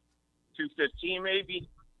 220, 215 maybe.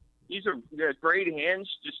 He's got great hands,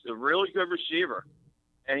 just a really good receiver.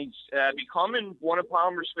 And he's becoming one of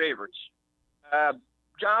Palmer's favorites.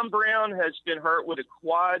 John Brown has been hurt with a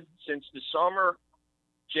quad since the summer.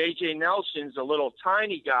 J.J. Nelson's a little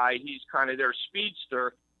tiny guy. He's kind of their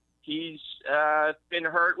speedster. He's been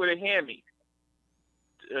hurt with a hammy.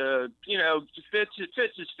 Fitz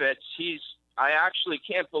is Fitz. I actually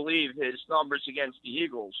can't believe his numbers against the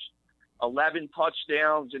Eagles. 11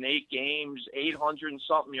 touchdowns in 8 games, 800 and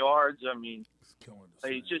something yards. I mean,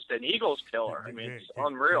 he's just an Eagles killer. I mean, it's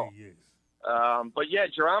unreal. But yeah,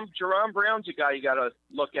 Jerron Brown's a guy you got to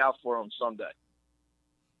look out for on Sunday.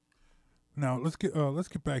 Now let's get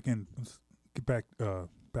back in. Let's get back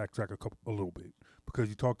backtrack a little bit because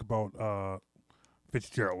you talked about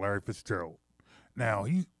Larry Fitzgerald. Now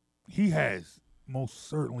he has most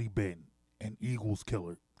certainly been an Eagles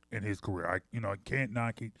killer in his career. I can't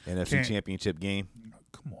knock it. NFC Championship game.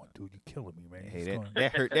 Come on, dude, you're killing me, man. Hey,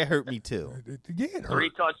 that hurt me too. Yeah, it hurt. 3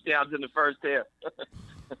 touchdowns in the first half.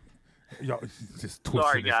 Yo, it's just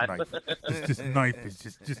twisting this knife. This knife is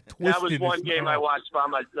just twisting. That was one game I watched by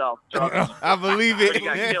myself. I believe it. He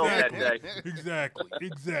got killed that day.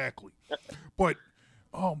 Exactly. But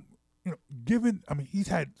he's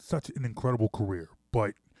had such an incredible career,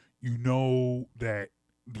 but you know that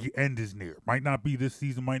the end is near. Might not be this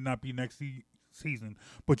season, might not be next season,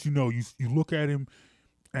 but you look at him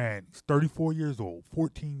and he's 34 years old,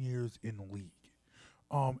 14 years in the league.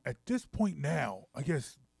 At this point now, I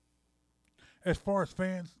guess, as far as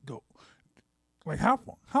fans go, like how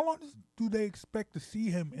long do they expect to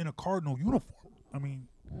see him in a Cardinal uniform? I mean,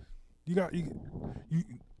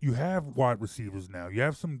 you have wide receivers now. You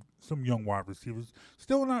have some young wide receivers.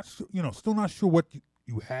 Still not sure what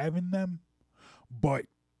you have in them, but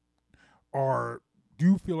do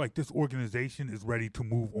you feel like this organization is ready to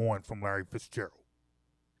move on from Larry Fitzgerald?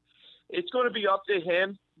 It's going to be up to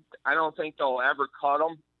him. I don't think they'll ever cut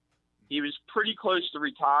him. He was pretty close to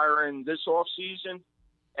retiring this offseason.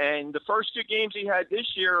 And the first 2 games he had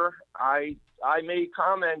this year, I made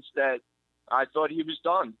comments that I thought he was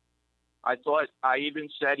done. I even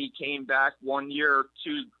said he came back 1 year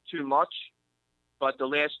too much. But the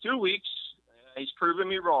last 2 weeks, he's proven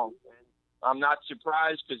me wrong. And I'm not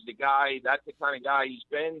surprised because that's the kind of guy he's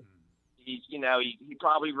been. He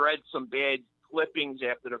probably read some bad clippings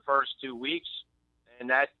after the first 2 weeks. And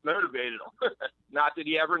that motivated him. Not that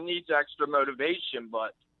he ever needs extra motivation,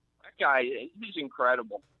 but that guy, he's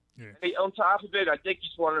incredible. Yeah. Hey, on top of it, I think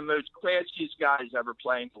he's one of the most classiest guys ever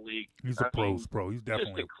playing the league. He's a pros pro. He's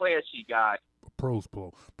definitely just a classy guy. Pros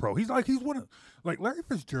pro. He's one of Larry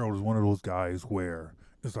Fitzgerald is one of those guys where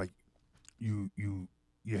it's like you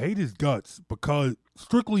hate his guts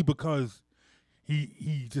strictly because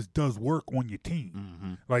he just does work on your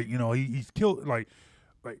team. Mm-hmm. He's killed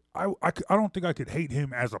I don't think I could hate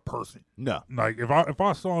him as a person. No. Like if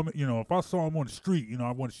I saw him, on the street,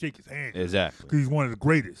 I want to shake his hand. Exactly. Because he's one of the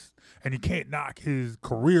greatest, and you can't knock his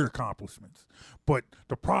career accomplishments. But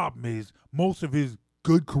the problem is most of his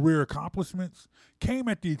good career accomplishments came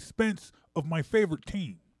at the expense of my favorite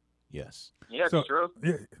team. Yes. Yeah, it's true.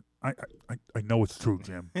 Yeah, I know it's true,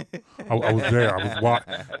 Jim. I was there. I was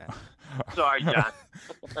watching. Sorry, John.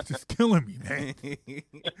 It's just killing me, man.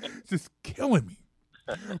 It's just killing me.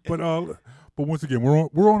 But once again,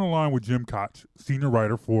 we're on the line with Jim Koch, senior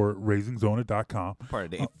writer for RaisingZona.com.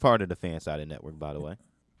 Part of the Fan Sided Network, by the way.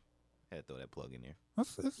 Had to throw that plug in there.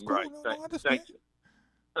 That's cool. Right. Thank you.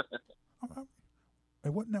 Hey,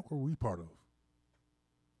 what network are we part of?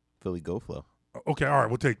 Philly Go Flow. Okay, all right,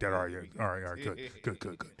 we'll take that. All right, good. All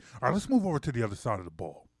right, let's move over to the other side of the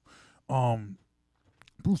ball.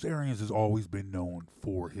 Bruce Arians has always been known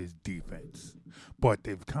for his defense, but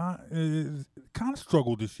they've kind of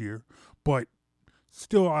struggled this year. But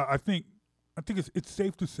still, I think it's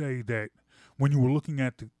safe to say that when you were looking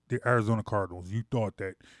at the Arizona Cardinals, you thought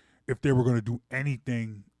that if they were going to do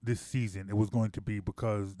anything this season, it was going to be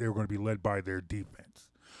because they were going to be led by their defense.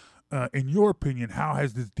 In your opinion, how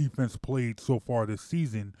has this defense played so far this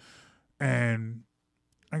season? And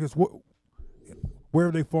I guess where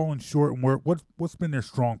have they fallen short, and what's been their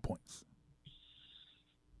strong points?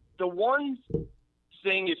 The one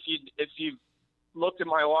thing, if you looked at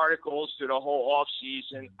my articles through the whole off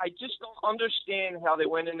season, I just don't understand how they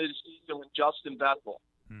went into the season with Justin Bethel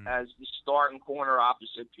as the starting corner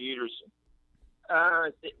opposite Peterson.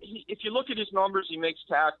 If you look at his numbers, he makes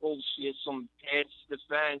tackles. He has some pass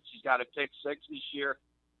defense. He's got a pick 6 this year.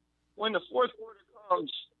 When the fourth quarter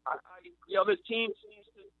comes, the other team seems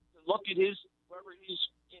to look at whoever he's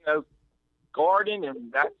guarding,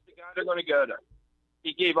 and that's the guy they're going to go to.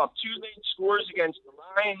 He gave up 2 late scores against the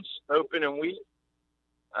Lions, open and weak.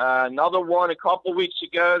 Another one a couple weeks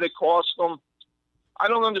ago that cost them. I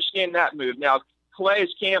don't understand that move. Now, Calais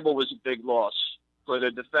Campbell was a big loss for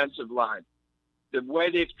the defensive line. The way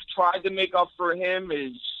they've tried to make up for him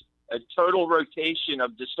is a total rotation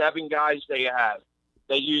of the 7 guys they have.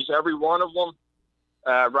 They use every one of them.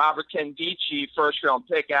 Robert Kendici, first-round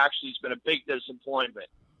pick, actually has been a big disappointment.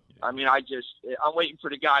 I mean, I'm waiting for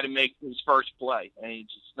the guy to make his first play, and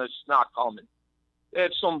it's not coming. They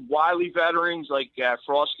have some wily veterans like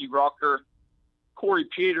Frosty Rucker. Corey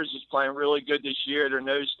Peters is playing really good this year, their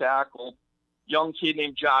nose tackle. Young kid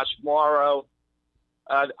named Josh Morrow.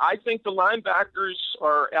 I think the linebackers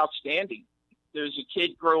are outstanding. There's a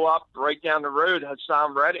kid grow up right down the road,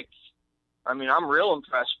 Hassan Reddick. I mean, I'm real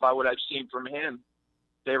impressed by what I've seen from him.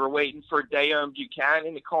 They were waiting for Dayon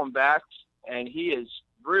Buchanan to come back, and he has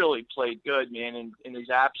really played good, man, in his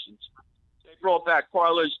absence. They brought back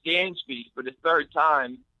Carlos Dansby for the 3rd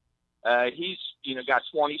time. He's, got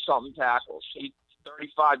 20-something tackles. He's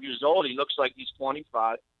 35 years old. He looks like he's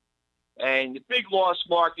 25. And the big loss,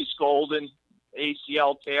 Marcus Golden,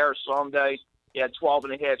 ACL tear Sunday. He had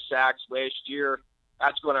 12.5 sacks last year.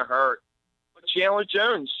 That's going to hurt. But Chandler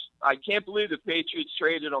Jones, I can't believe the Patriots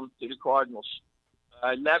traded him to the Cardinals.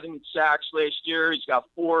 11 sacks last year. He's got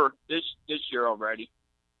 4 this year already.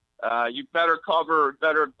 You better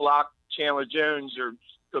block Chandler Jones, or it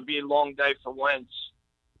could be a long day for Wentz.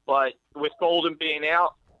 But with Golden being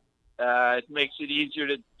out, it makes it easier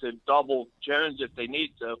to double Jones if they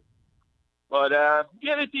need to. But,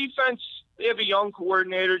 the defense, they have a young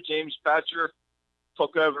coordinator, James Betcher,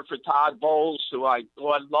 took over for Todd Bowles, who I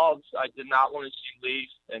loved. I did not want to see leave,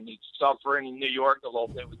 and he's suffering in New York a little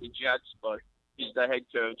bit with the Jets, but he's the head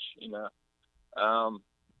coach,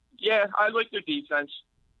 I like their defense.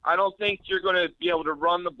 I don't think you're going to be able to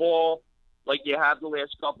run the ball like you have the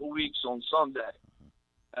last couple of weeks on Sunday.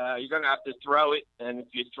 You're going to have to throw it, and if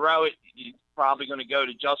you throw it, you're probably going to go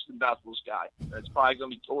to Justin Bethel's guy. That's probably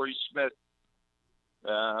going to be Torrey Smith,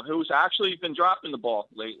 who's actually been dropping the ball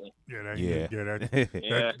lately.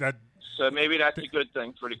 So maybe that's a good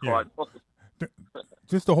thing for the Cardinals.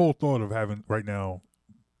 Just the whole thought of having right now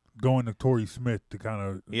going to Torrey Smith to kind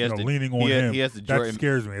of leaning on him, that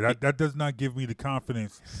scares me. That does not give me the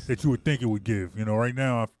confidence that you would think it would give. Right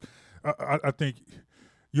now, I think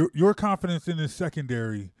your confidence in this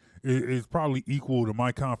secondary is probably equal to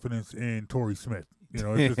my confidence in Torrey Smith.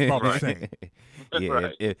 It's about the same.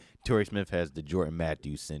 Torrey Smith has the Jordan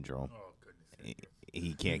Matthews syndrome. Oh, goodness.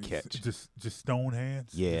 He can't catch. Just stone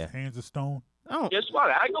hands. Yeah, hands of stone. Guess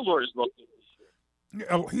what? Aguilar is looking.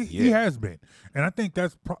 Yeah, he has been, and I think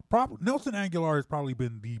that's probably Nelson Aguilar has probably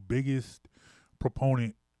been the biggest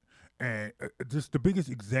proponent and just the biggest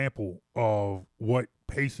example of what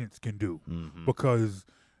patience can do. Mm-hmm. Because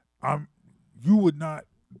you're not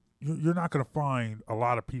going to find a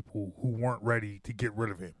lot of people who weren't ready to get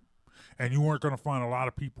rid of him, and you weren't going to find a lot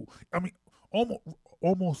of people. I mean,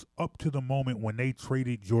 almost up to the moment when they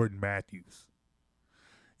traded Jordan Matthews.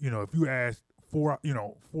 If you asked 4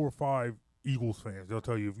 or 5 Eagles fans, they'll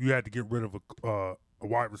tell you if you had to get rid of a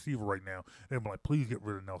wide receiver right now, they'd be like, please get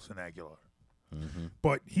rid of Nelson Aguilar. Mm-hmm.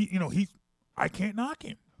 But I can't knock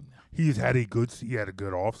him. He had a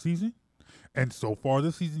good off season, and so far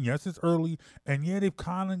this season, yes, it's early, and they've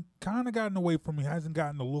kind of gotten away from him. He hasn't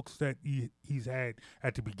gotten the looks that he's had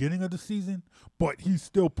at the beginning of the season, but he's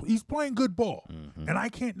playing good ball, and I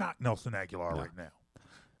can't knock Nelson Aguilar right now.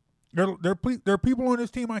 There are people on this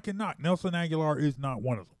team I can knock. Nelson Aguilar is not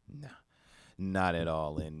one of them. No. Not at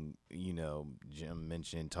all. And, Jim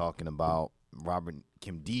mentioned talking about Robert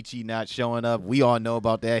Nkemdiche not showing up. We all know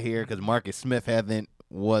about that here because Marcus Smith hasn't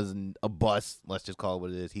wasn't a bust. Let's just call it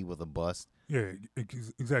what it is. He was a bust. Yeah,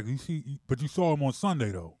 exactly. But you saw him on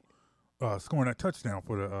Sunday though, scoring that touchdown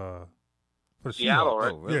for the Seattle, Seahawks.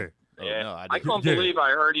 right? Oh, really? Yeah. Oh, Yeah. no, I couldn't believe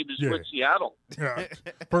I heard he was with Seattle. Yeah.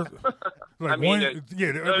 First, like I mean, one,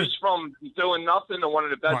 goes from doing nothing to one of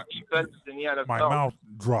the best defenses in the NFL. my mouth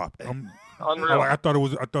dropped. Unreal. I thought it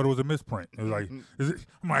was a misprint. It was like,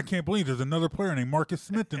 I can't believe there's another player named Marcus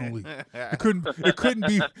Smith in the league. It couldn't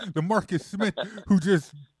be the Marcus Smith who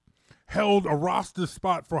just held a roster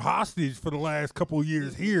spot for hostage for the last couple of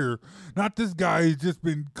years here. Not this guy who's just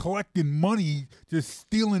been collecting money, just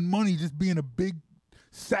stealing money, just being a big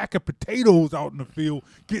sack of potatoes out in the field,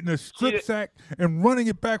 getting a strip sack and running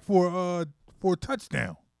it back for a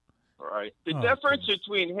touchdown. Right. The difference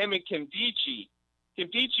between him and Kimdichie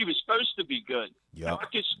was supposed to be good. Yep.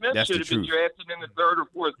 Marcus Smith That's should the have been truth. drafted in the 3rd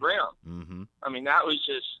or 4th round. Mm-hmm. I mean, that was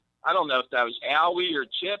just, I don't know if that was Howie or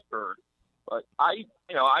Chip but I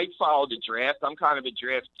followed the draft. I'm kind of a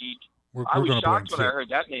draft geek. I was shocked when I heard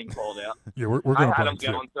that name called out. Yeah, we're going to I had him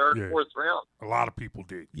going 3rd, 4th round. A lot of people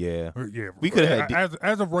did. Yeah. Yeah. We could have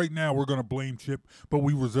as of right now, we're going to blame Chip, but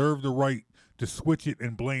we reserve the right to switch it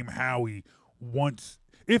and blame Howie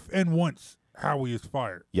if Howie is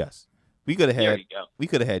fired. Yes. We could have There had you go.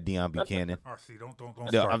 Deion Buchanan. RC, don't No,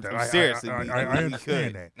 start I'm that. seriously. I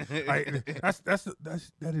understand that.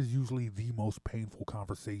 that is usually the most painful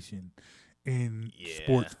conversation in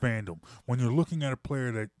sports fandom. When you're looking at a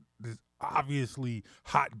player that is obviously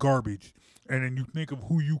hot garbage, and then you think of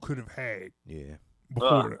who you could have had. Yeah.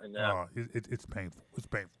 Before I know. it's painful. It's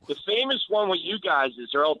painful. The famous one with you guys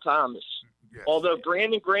is Earl Thomas. Yes. Although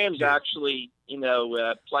Brandon Graham's actually,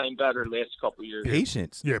 playing better the last couple of years.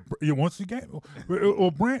 Patience. Yeah, once again,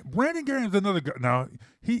 well, Brandon Graham's another guy. Now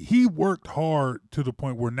he worked hard to the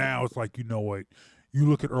point where now it's like, you know what, you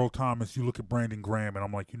look at Earl Thomas, you look at Brandon Graham, and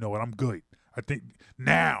I'm like, you know what, I'm good. I think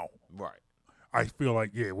now, Right. I feel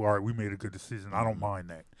like, yeah, well, all right, we made a good decision. I don't mind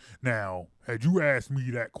that. Now, had you asked me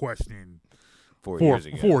that question 4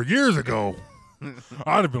 years ago,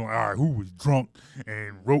 I'd have been like, all right, who was drunk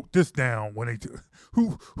and wrote this down when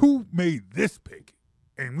who made this pick?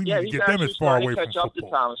 And we need to get them as far away from catch up to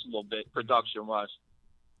football. Thomas a little bit, production-wise.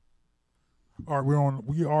 All right,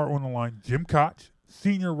 we are on the line. Jim Koch,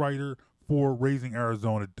 senior writer for Raising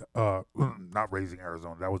Arizona, not Raising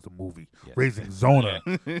Arizona, that was the movie. Yes.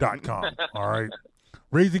 RaisingZona.com. All right.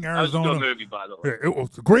 Raising Arizona. That was a good movie, by the way. Yeah, it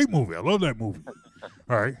was a great movie. I love that movie.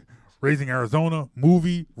 All right. Raising Arizona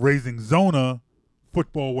movie, Raising Zona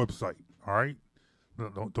football website. All right.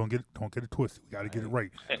 Don't get it twisted. We got to get it right.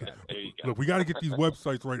 There you go. Look, we got to get these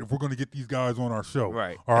websites right if we're going to get these guys on our show.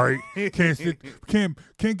 Right. All right. Can't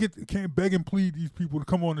beg and plead these people to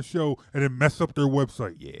come on the show and then mess up their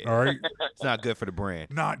website. Yeah. All right. It's not good for the brand.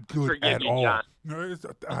 Not good Forgive at me, all. John. No,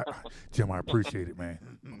 Jim, I appreciate it, man.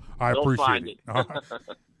 I We'll appreciate find it.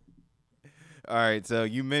 All right, so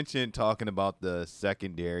you mentioned talking about the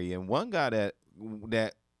secondary, and one guy that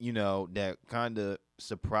kind of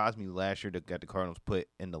surprised me last year that got the Cardinals put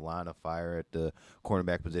in the line of fire at the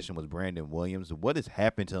cornerback position was Brandon Williams. What has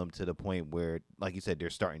happened to him to the point where, like you said, they're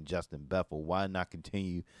starting Justin Bethel? Why not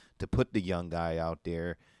continue to put the young guy out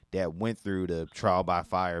there that went through the trial by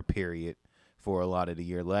fire period for a lot of the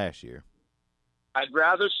year last year? I'd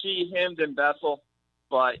rather see him than Bethel,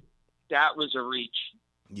 but that was a reach.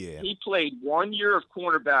 Yeah. He played 1 year of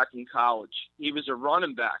cornerback in college. He was a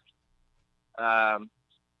running back.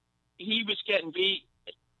 He was getting beat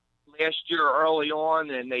last year early on,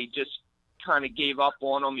 and they just kind of gave up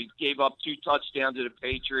on him. He gave up 2 touchdowns to the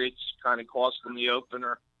Patriots, kind of cost them the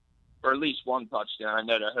opener, or at least 1 touchdown. I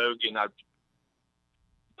know to Hogan.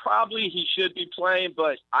 Probably he should be playing,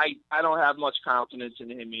 but I don't have much confidence in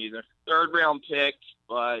him either. 3rd round pick,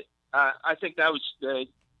 but I think that was the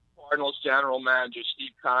Cardinals general manager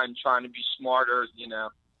Steve Keim trying to be smarter,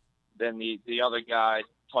 than the other guy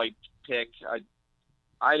type pick.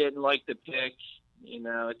 I didn't like the pick.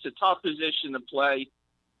 It's a tough position to play.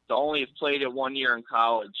 To only have played it 1 year in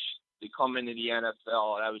college to come into the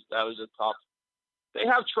NFL, that was a tough. They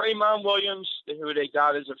have Tremont Williams, who they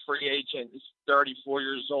got as a free agent. He's 34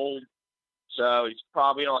 years old, so he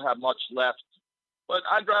probably don't have much left. But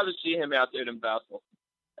I'd rather see him out there than Bethel.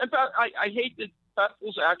 In fact, I hate that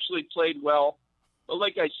Bethel's actually played well, but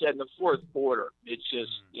like I said, in the 4th quarter, it's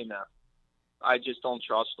just, I just don't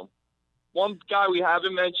trust him. One guy we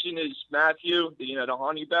haven't mentioned is Matthew, the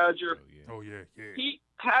Honey Badger. Oh, yeah. He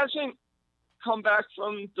hasn't come back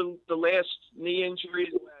from the last knee injury.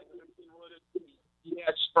 He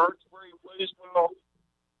had spurts where he plays well.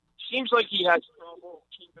 Seems like he has trouble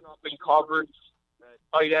keeping up in coverage.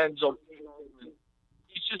 Tight ends will,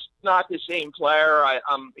 he's just not the same player.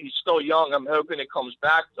 He's still young. I'm hoping it comes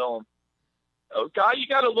back to him. A guy you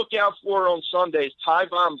got to look out for on Sunday is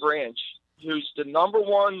Tyvon Branch, who's the number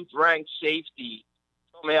 1 ranked safety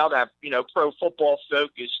coming out at, Pro Football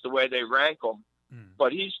Focus, the way they rank them.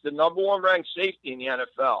 But he's the number 1 ranked safety in the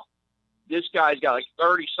NFL. This guy's got like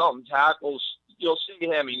 30-something tackles. You'll see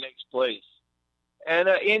him. He makes plays. And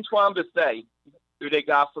Antoine Bethea, who they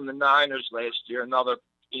got from the Niners last year, another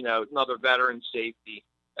veteran safety.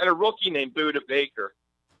 And a rookie named Buda Baker,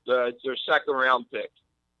 their second-round pick.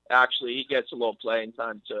 Actually, he gets a little playing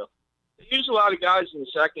time, too. They use a lot of guys in the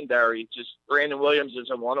secondary. Just Brandon Williams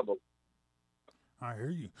isn't one of them. I hear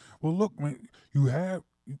you. Well, look, man, you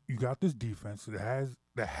got this defense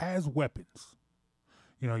that has weapons.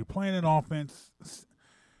 You're playing an offense.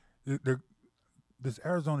 This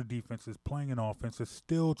Arizona defense is playing an offense that's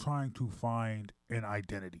still trying to find an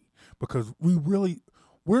identity, because we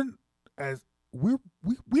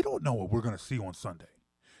don't know what we're going to see on Sunday.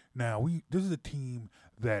 Now, this is a team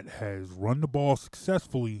that has run the ball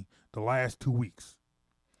successfully the last 2 weeks,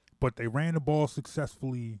 but they ran the ball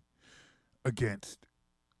successfully against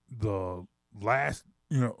the last,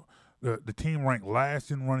 the team ranked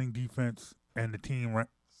last in running defense and the team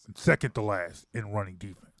ranked second to last in running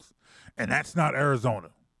defense. And that's not Arizona.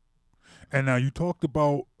 And now you talked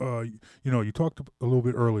about, you talked a little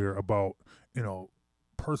bit earlier about,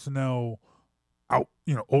 personnel out,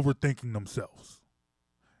 overthinking themselves.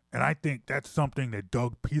 And I think that's something that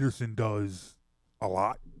Doug Peterson does a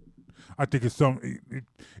lot. I think it's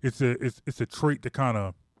a trait that kind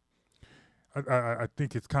of, I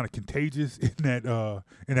think it's kind of contagious in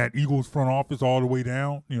that Eagles front office all the way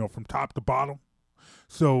down, from top to bottom.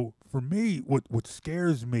 So for me, what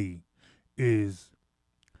scares me is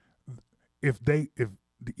if the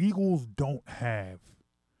Eagles don't have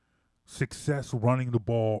success running the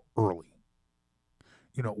ball early,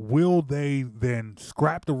 will they then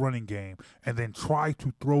scrap the running game and then try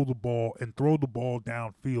to throw the ball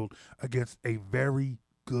downfield against a very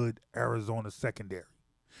good Arizona secondary?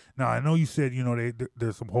 Now, I know you said,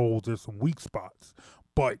 there's some holes, there's some weak spots,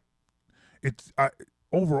 but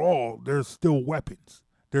overall, there's still weapons.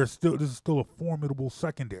 This is still a formidable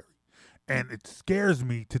secondary. And it scares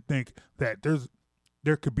me to think that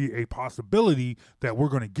there could be a possibility that we're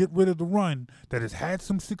going to get rid of the run that has had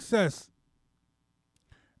some success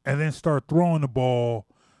and then start throwing the ball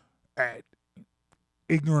at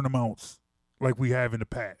ignorant amounts like we have in the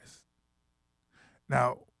past.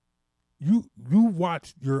 Now, you've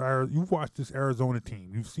watched this Arizona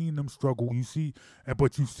team. You've seen them struggle.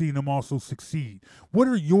 But you've seen them also succeed.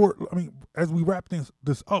 As we wrap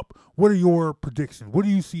this up, what are your predictions? What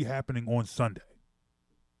do you see happening on Sunday?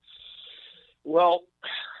 Well,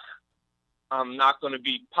 I'm not going to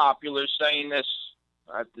be popular saying this.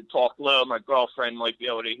 I have to talk low. My girlfriend might be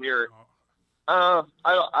able to hear it.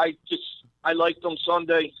 I liked them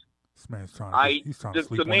Sunday. This man's trying to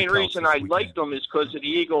sleep the main reason I liked them is because of the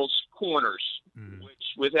Eagles' corners,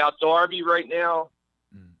 which without Darby right now,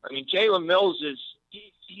 Jalen Mills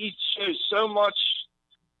he shows so much.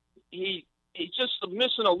 He's just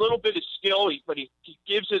missing a little bit of skill, but he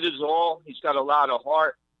gives it his all. He's got a lot of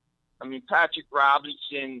heart. Patrick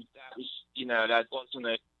Robinson, that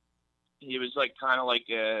wasn't he was kind of like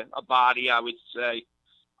a body, I would say.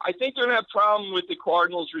 I think they're going to have a problem with the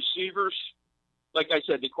Cardinals receivers. Like I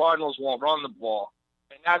said, the Cardinals won't run the ball,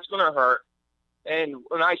 and that's going to hurt. And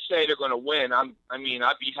when I say they're going to win, I'd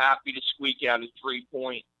be happy to squeak out a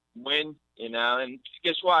 3-point win, and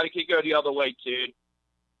guess what? It could go the other way, too.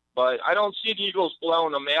 But I don't see the Eagles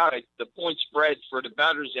blowing them out. The point spread for the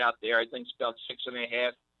bettors out there, I think it's about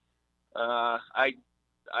 6.5.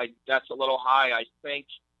 That's a little high. I think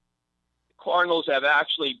the Cardinals have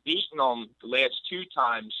actually beaten them the last 2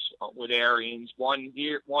 times with Arians, one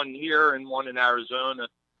here and one in Arizona.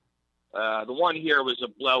 The one here was a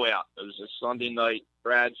blowout. It was a Sunday night.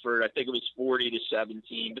 Bradford, I think it was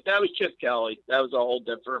 40-17, but that was Chip Kelly. That was a whole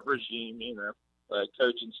different regime,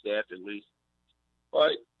 coaching staff at least.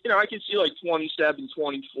 But, I can see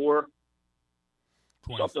 27-24,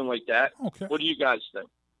 something like that. Okay. What do you guys think?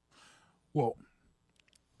 Well,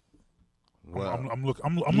 I'm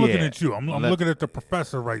looking at you. I'm looking at the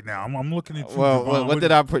professor right now. I'm looking at you. Well, what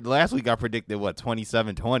did I last week? I predicted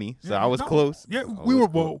 27-20. So I was close. Yeah, you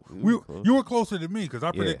were closer than me because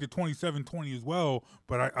I predicted 27-20 as well.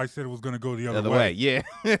 But I said it was going to go the other way. Yeah,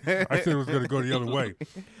 I said it was going to go the other way.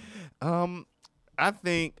 I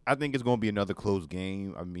think it's going to be another close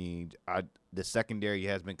game. The secondary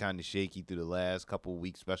has been kind of shaky through the last couple of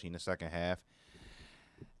weeks, especially in the second half.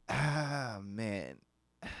 Man.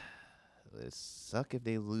 It suck if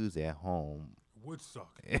they lose at home. Would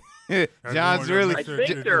suck. John's really. I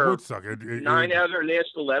think they're would suck. 9 out of their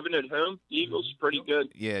last 11 at home. The Eagles are pretty good.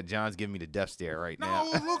 Yeah, John's giving me the death stare right now.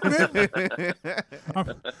 No, look, man.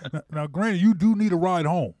 Now, granted, you do need a ride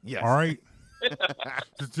home. Yes. All right.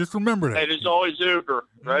 just remember that. Hey, there's always Uber,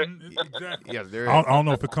 right? Exactly. Yes, there is. I don't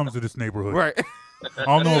know if it comes to this neighborhood. Right. I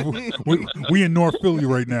don't know if we in North Philly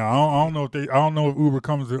right now. I don't know if Uber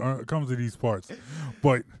comes to these parts,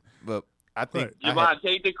 but I think you want to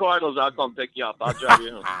take the Cardinals? I'll come pick you up. I'll drive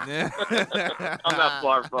you home. I'm not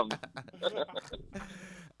far from it.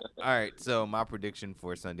 All right, so my prediction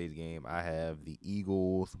for Sunday's game, I have the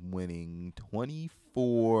Eagles winning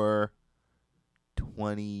 24-23.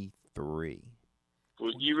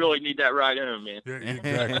 Well, you really need that ride home, man. yeah,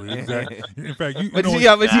 exactly. In fact, you But know, see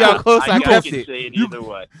how close I I kept can it. say it either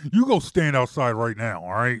way. you go stand outside right now.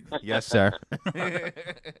 All right. Yes, sir. Hey,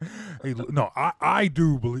 no, I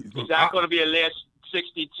do believe. Is that going to be a last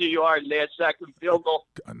 62-yard, last-second field goal?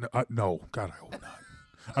 No, God, I hope not.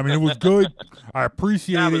 I mean, it was good. I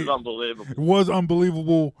appreciate That it. was unbelievable. It was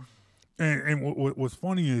unbelievable. And what's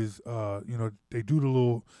funny is, they do the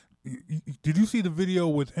little. Did you see the video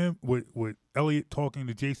with him with Elliott talking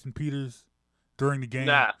to Jason Peters during the game?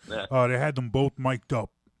 Nah. They had them both mic'd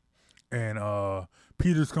up, and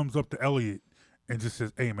Peters comes up to Elliott and just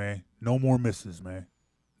says, "Hey, man, no more misses, man,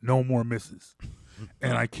 no more misses."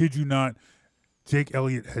 And I kid you not, Jake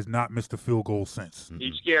Elliott has not missed a field goal since.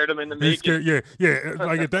 He scared him in the He's making. scared, yeah.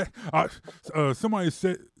 Like at that, somebody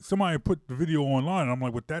put the video online. And I'm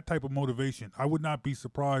like, with that type of motivation, I would not be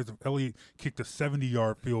surprised if Elliott kicked a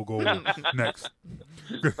 70-yard field goal next,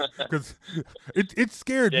 because it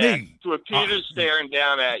scared me. With Peters staring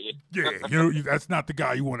down at you. Yeah, that's not the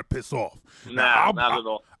guy you want to piss off. Nah, not at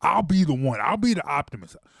all. I'll be the one. I'll be the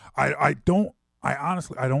optimist. I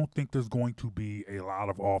honestly don't think there's going to be a lot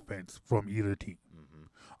of offense from either team.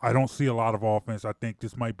 I don't see a lot of offense. I think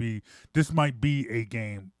this might be a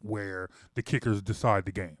game where the kickers decide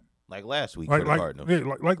the game. Like last week for the Cardinals.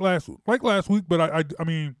 Yeah, like last week. But I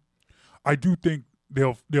mean, I do think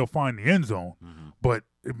they'll find the end zone, but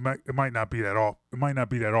it might not be that off. It might not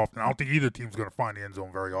be that often. I don't think either team's going to find the end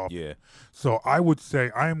zone very often. Yeah. So I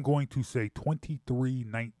am going to say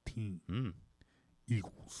 23-19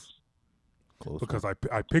 Eagles. Close because I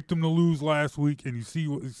picked them to lose last week, and you see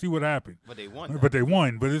what happened. But they won.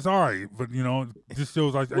 But it's all right. But it just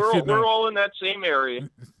shows we're all in that same area.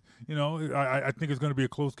 I think it's going to be a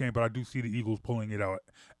close game, but I do see the Eagles pulling it out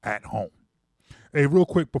at home. Hey, real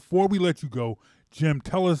quick before we let you go, Jim,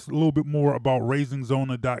 tell us a little bit more about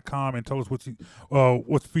RaisingZona.com and tell us what's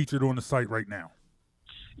featured on the site right now.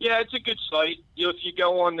 Yeah, it's a good site. If you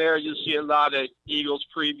go on there, you'll see a lot of Eagles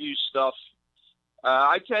preview stuff.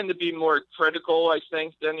 I tend to be more critical, I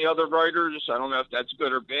think, than the other writers. I don't know if that's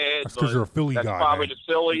good or bad. That's because you're a Philly guy. That's probably man.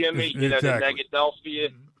 the Philly in me, Exactly. the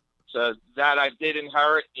Negadelphia. So that I did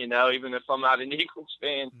inherit, even if I'm not an Eagles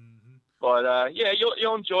fan. But yeah,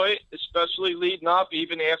 you'll enjoy it, especially leading up,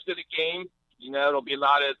 even after the game. There'll be a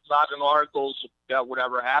lot of articles about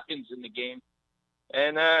whatever happens in the game,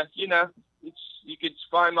 and you could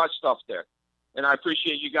find my stuff there. And I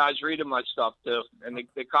appreciate you guys reading my stuff, too. And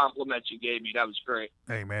the compliments you gave me, that was great.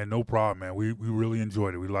 Hey, man, no problem, man. We really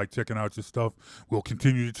enjoyed it. We like checking out your stuff. We'll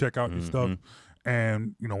continue to check out your stuff.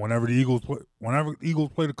 And, whenever the Eagles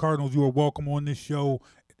play the Cardinals, you are welcome on this show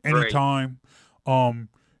anytime.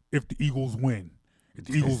 If the Eagles win. If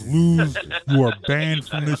the Eagles lose, you are banned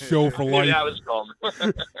from this show for life. That was coming.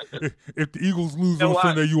 If the Eagles lose on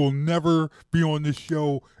Sunday, you will never be on this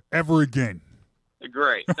show ever again.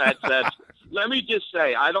 Great. That's let me just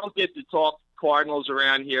say, I don't get to talk Cardinals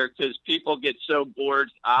around here because people get so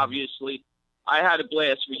bored, obviously. I had a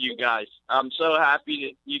blast with you guys. I'm so happy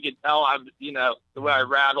that you could tell the way I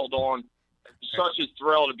rattled on. It's such a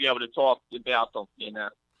thrill to be able to talk about them,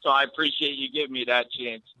 So I appreciate you giving me that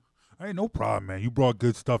chance. Hey, no problem, man. You brought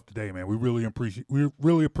good stuff today, man. We really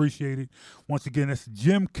appreciate it. Once again, that's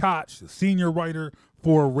Jim Koch, the senior writer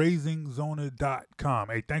for RaisingZona.com.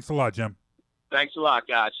 Hey, thanks a lot, Jim. Thanks a lot,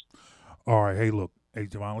 guys. All right. Hey, look. Hey,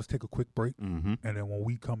 Javon, let's take a quick break. And then when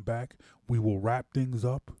we come back, we will wrap things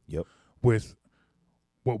up with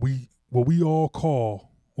what we all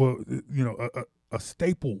call, a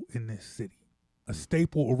staple in this city, a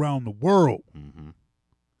staple around the world.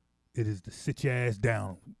 It is the Sit Your Ass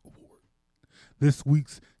Down Award. This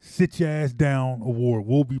week's Sit Your Ass Down Award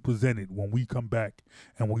will be presented when we come back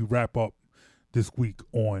and we wrap up this week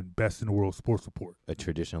on Best in the World Sports Report. A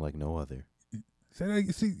tradition like no other.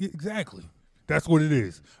 See, exactly. That's what it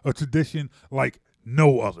is. A tradition like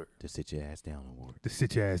no other. The Sit Your Ass Down Award. The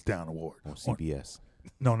Sit Your Ass Down Award. On CBS.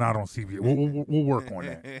 No, not on CBS. We'll work on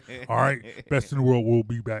that. All right. Best in the World will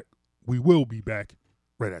be back We will be back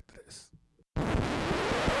right after this.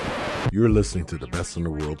 You're listening to the Best in the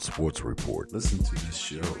World Sports Report. Listen to this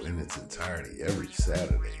show in its entirety every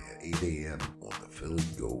Saturday at 8 a.m. on the Philly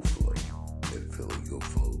Go Flow at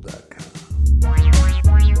phillygoflow.com.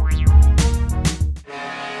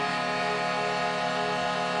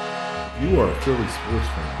 You are a Philly sports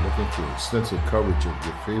fan looking for extensive coverage of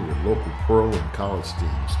your favorite local pro and college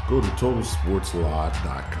teams. Go to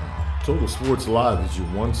TotalSportsLive.com. Total Sports Live is your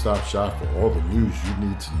one-stop shop for all the news you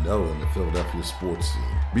need to know in the Philadelphia sports scene.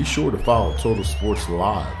 Be sure to follow Total Sports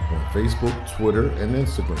Live on Facebook, Twitter, and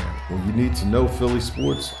Instagram. When you need to know Philly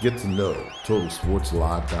sports, get to know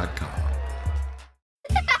TotalSportsLive.com.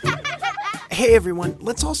 Hey everyone,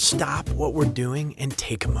 let's all stop what we're doing and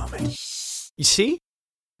take a moment. You see?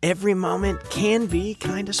 Every moment can be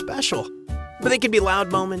kind of special. But they can be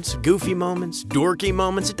loud moments, goofy moments, dorky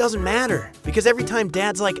moments, it doesn't matter. Because every time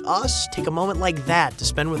dads like us take a moment like that to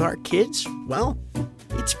spend with our kids, well,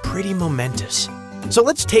 it's pretty momentous. So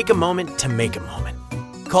let's take a moment to make a moment.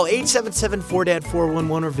 Call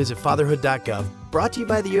 877-4DAD-411 or visit fatherhood.gov. Brought to you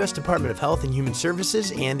by the U.S. Department of Health and Human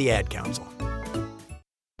Services and the Ad Council.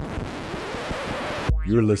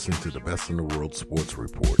 You're listening to the Best in the World Sports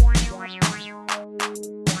Report.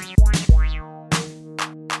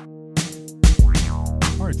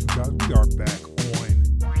 All right, you guys, we are back on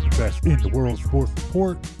the Best in the World Sports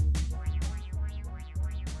Report.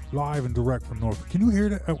 Live and direct from North. Can you hear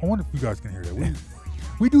that? I wonder if you guys can hear that.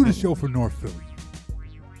 We do the show for North Philly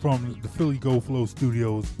from the Philly Go Flow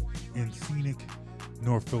Studios in scenic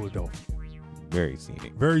North Philadelphia. Very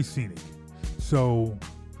scenic. Very scenic. So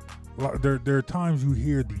there are times you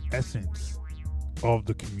hear the essence of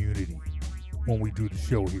the community when we do the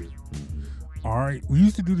show here. All right, we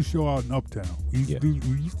used to do the show out in Uptown. We used to do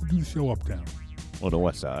the show uptown. On the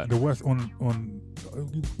west side. The west on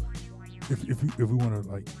if we want to,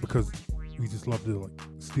 like, because we just love to like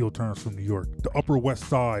steal turns from New York. The Upper West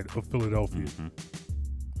Side of Philadelphia.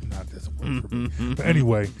 Not this one for me. But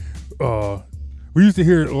anyway, we used to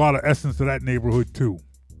hear a lot of essence of that neighborhood too.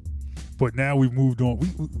 But now we've moved on. We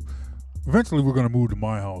eventually we're gonna move to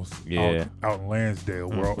my house out in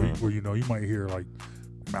Lansdale, where you know you might hear like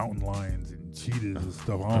mountain lions and cheetahs and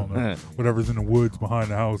stuff. I don't know whatever's in the woods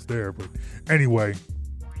behind the house there. But anyway,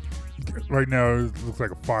 right now it looks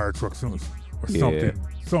like a fire truck or something.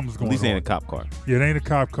 Something's going on. At least it ain't a cop car. Yeah, it ain't a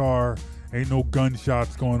cop car. Ain't no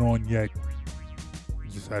gunshots going on yet.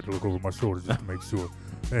 Just had to look over my shoulder just to make sure.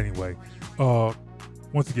 Anyway,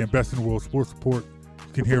 once again, Best in the World Sports Report.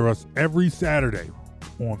 You can hear us every Saturday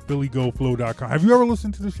on phillygoflow.com. Have you ever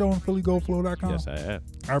listened to the show on phillygoflow.com? Yes, I have.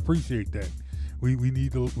 I appreciate that. We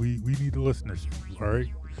need the listenership, all right?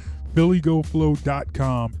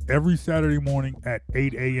 phillygoflow.com every Saturday morning at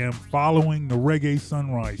 8 a.m. following the Reggae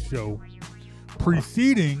Sunrise show,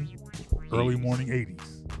 preceding early morning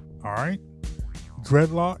 80s, all right?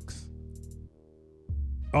 Dreadlocks,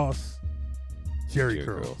 us, Jerry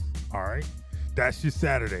Curls, all right? That's your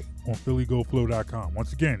Saturday on phillygoflow.com.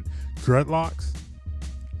 Once again, Dreadlocks,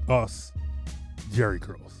 us, Jerry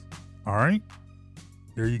Curls, all right?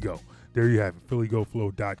 There you go. There you have it,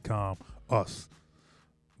 phillygoflow.com, us.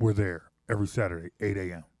 We're there every Saturday, 8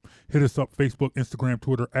 a.m. Hit us up, Facebook, Instagram,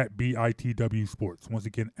 Twitter, at BITW Sports. Once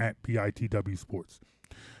again, at BITW Sports.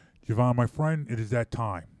 Javon, my friend, it is that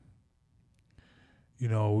time. You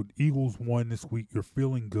know, Eagles won this week. You're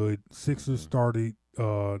feeling good. Sixers started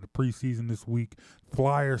the preseason this week.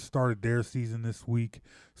 Flyers started their season this week.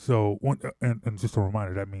 So, and just a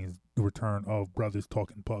reminder, that means the return of brothers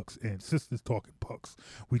talking pucks and sisters talking pucks.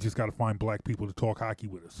 We just got to find black people to talk hockey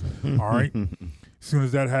with us. All right? As soon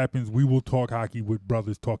as that happens, we will talk hockey with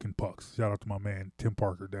brothers talking pucks. Shout out to my man, Tim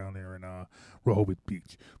Parker, down there in Rehoboth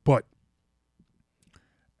Beach. But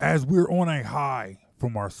as we're on a high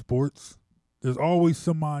from our sports, there's always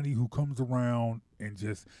somebody who comes around and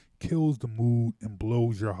just kills the mood and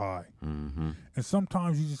blows your high. And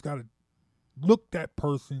sometimes you just got to look that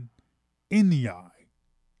person in the eye.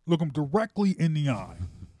 Look them directly in the eye.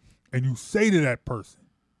 And you say to that person,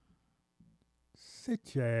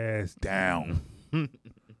 sit your ass down. And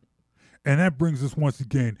that brings us once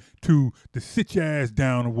again to the Sit Your Ass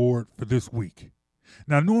Down Award for this week.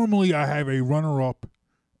 Now, normally I have a runner-up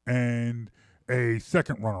and a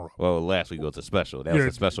second runner-up. Well, last week was a special. That was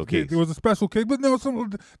a special case. There was a special case, but no,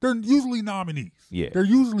 they're usually nominees. Yeah. They're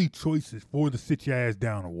usually choices for the Sit Your Ass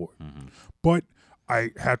Down Award. But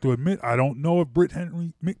I have to admit, I don't know if Britt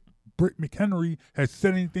McHenry has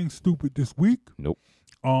said anything stupid this week. Nope.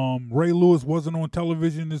 Ray Lewis wasn't on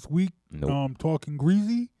television this week. Nope. Talking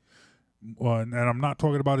greasy. and I'm not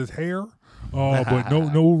talking about his hair. But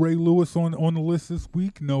no Ray Lewis on the list this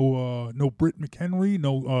week. No Britt McHenry.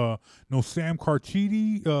 No Sam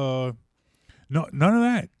Carchidi. None of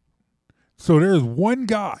that. So there's one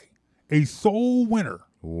guy, a sole winner.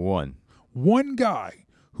 One guy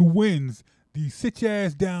who wins the Sit Your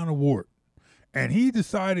Ass Down Award. And he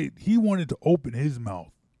decided he wanted to open his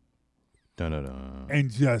mouth and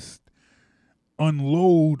just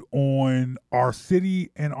unload on our city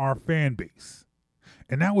and our fan base.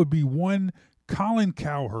 And that would be one Colin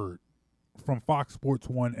Cowherd from Fox Sports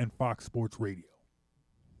 1 and Fox Sports Radio.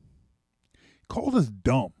 Called us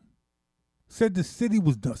dumb. Said the city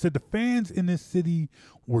was dumb. Said the fans in this city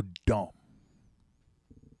were dumb.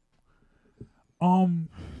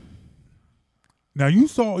 Now you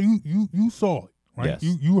saw it, right? Yes.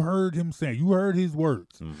 You heard him saying. You heard his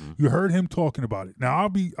words. Mm-hmm. You heard him talking about it. Now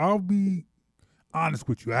I'll be honest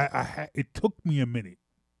with you. It took me a minute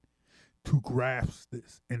to grasp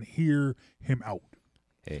this and hear him out.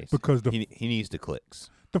 Hey, because he needs the clicks.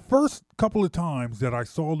 The first couple of times that I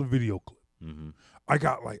saw the video clip, Mm-hmm. I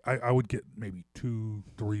got I would get maybe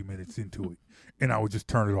 2-3 minutes into it, and I would just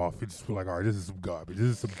turn it off and just be like, all right, this is some garbage. This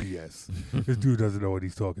is some BS. This dude doesn't know what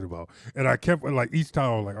he's talking about. And I kept each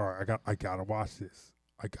time I was like, all right, I gotta watch this.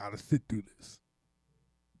 I gotta sit through this.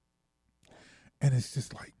 And it's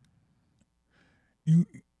just like,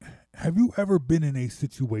 have you ever been in a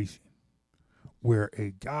situation where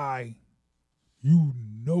a guy, you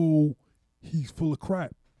know he's full of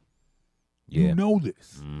crap? Yeah. You know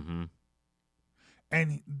this. Mm-hmm.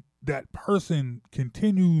 And that person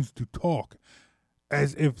continues to talk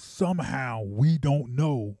as if somehow we don't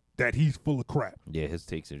know that he's full of crap. Yeah, his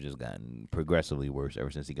takes have just gotten progressively worse ever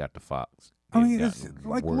since he got to Fox. I mean, it's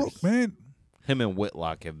like, worse. look, man. Him and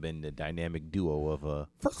Whitlock have been the dynamic duo of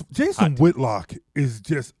First, Jason Whitlock is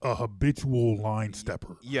just a habitual line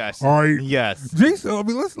stepper. Yes. All right. Yes. Jason, I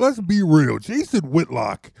mean, let's be real. Jason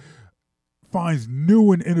Whitlock finds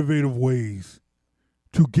new and innovative ways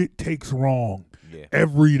to get takes wrong. Yeah.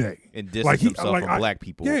 Every day. And distance himself from black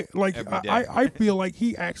people. Yeah, like every day. I feel like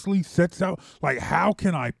he actually sets out, like, how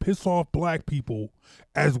can I piss off black people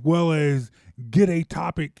as well as get a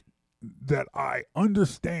topic that I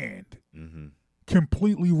understand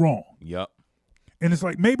completely wrong. Yep. And it's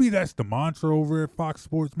like, maybe that's the mantra over at Fox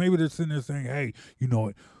Sports. Maybe they're sitting there saying, hey, you know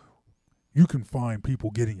what? You can find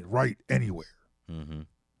people getting it right anywhere. Mm-hmm.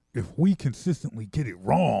 If we consistently get it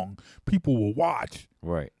wrong, people will watch.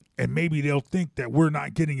 Right. And maybe they'll think that we're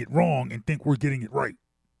not getting it wrong and think we're getting it right.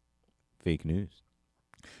 Fake news.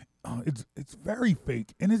 It's very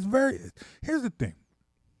fake. And it's very... Here's the thing.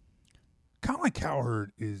 Colin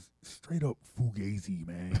Cowherd is straight up fugazi,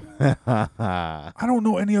 man. I don't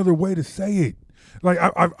know any other way to say it. Like,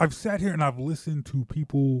 I've sat here and I've listened to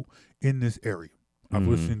people in this area. I've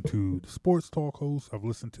listened to the sports talk hosts. I've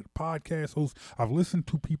listened to the podcast hosts. I've listened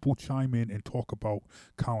to people chime in and talk about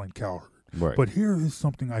Colin Cowherd. Right. But here is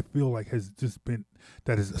something I feel like has just been,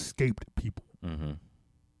 that has escaped people. Mm-hmm.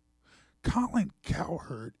 Colin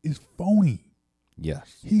Cowherd is phony.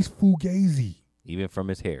 Yes. He's fugazi. Even from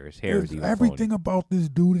his hair. His hair is even everything phony. about this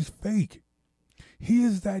dude is fake. He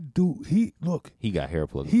is that dude. He got hair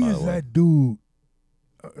plugs. He by is the way. that dude.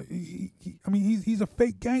 He's a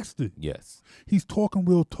fake gangster. Yes. He's talking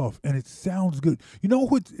real tough, and it sounds good. You know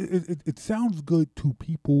what? It sounds good to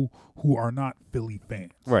people who are not Philly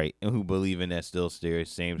fans, right? And who believe in that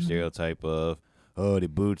same stereotype of, oh, they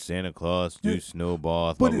boot Santa Claus, do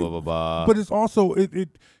snowballs, blah blah blah blah. But it's also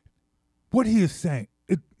what he is saying.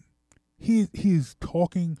 He is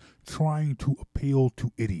talking, trying to appeal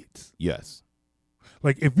to idiots. Yes.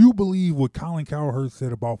 Like, if you believe what Colin Cowherd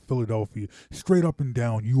said about Philadelphia, straight up and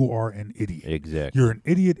down, you are an idiot. Exactly. You're an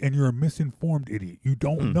idiot, and you're a misinformed idiot. You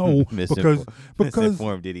don't know because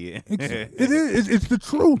misinformed idiot. It's the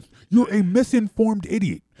truth. You're a misinformed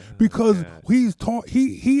idiot because he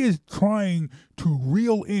is trying to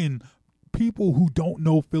reel in people who don't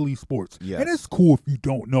know Philly sports. Yes. And it's cool if you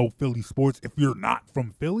don't know Philly sports if you're not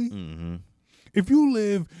from Philly. Mm-hmm. If you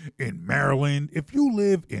live in Maryland, if you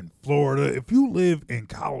live in Florida, if you live in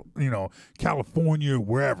California,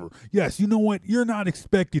 wherever, yes, you know what? You're not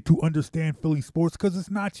expected to understand Philly sports because it's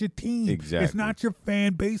not your team. Exactly. It's not your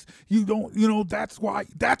fan base. You don't. That's why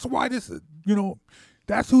this.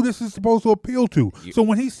 That's who this is supposed to appeal to. So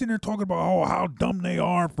when he's sitting there talking about how dumb they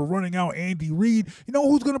are for running out Andy Reid, you know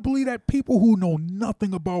who's going to believe that? People who know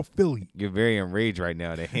nothing about Philly. You're very enraged right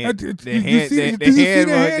now. The hand, You see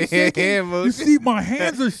the hand motion? You see my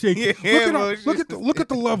hands are shaking. Look at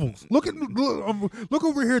the levels. Look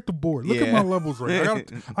over here at the board. Look at my levels right now.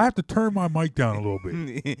 I have to turn my mic down a little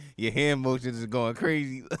bit. Your hand motions is going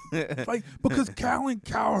crazy. Because Colin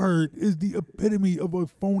Cowherd is the epitome of a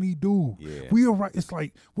phony dude. Yeah. We are right. It's like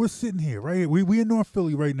we're sitting here, right? We in North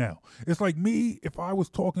Philly right now. It's like me if I was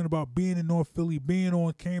talking about being in North Philly, being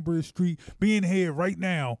on Cambridge Street, being here right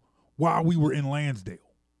now while we were in Lansdale.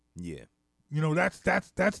 Yeah. You know, that's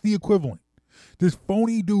the equivalent. This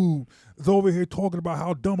phony dude is over here talking about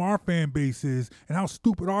how dumb our fan base is and how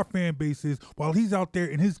stupid our fan base is while he's out there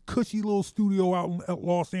in his cushy little studio out in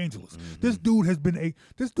Los Angeles. Mm-hmm.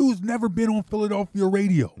 This dude's never been on Philadelphia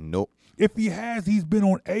radio. Nope. If he has, he's been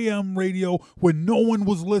on AM radio when no one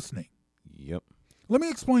was listening. Yep. Let me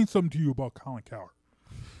explain something to you about Colin Cowherd.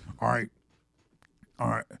 All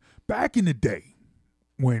right. Back in the day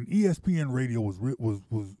when ESPN radio was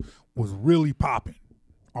really popping.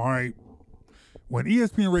 All right. When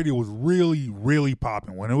ESPN radio was really, really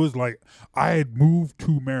popping, when it was like I had moved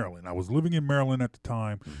to Maryland. I was living in Maryland at the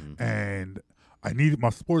time, and I needed my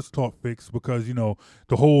sports talk fixed because, you know,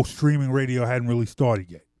 the whole streaming radio hadn't really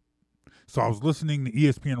started yet. So I was listening to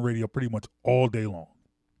ESPN radio pretty much all day long.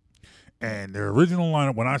 And their original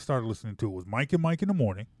lineup when I started listening to it was Mike and Mike in the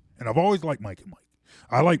morning. And I've always liked Mike and Mike.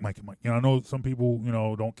 I like Mike and Mike. You know, I know some people, you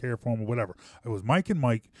know, don't care for him or whatever. It was Mike and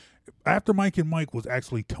Mike. After Mike and Mike was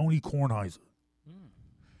actually Tony Kornheiser.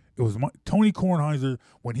 It was Tony Kornheiser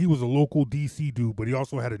when he was a local D.C. dude, but he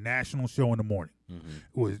also had a national show in the morning. Mm-hmm.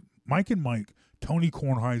 It was Mike and Mike, Tony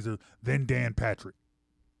Kornheiser, then Dan Patrick.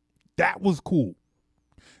 That was cool.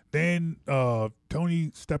 Then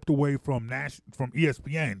Tony stepped away from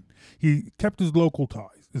ESPN. He kept his local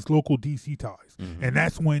ties, his local D.C. ties. Mm-hmm. And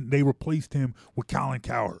that's when they replaced him with Colin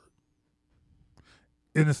Cowherd.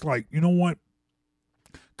 And it's like, you know what?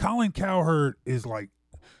 Colin Cowherd is like,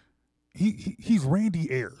 he's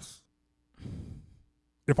Randy Ayers.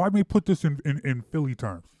 If I may put this in Philly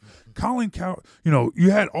terms. Colin Cowherd, you know,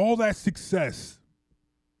 you had all that success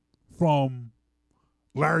from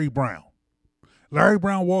Larry Brown. Larry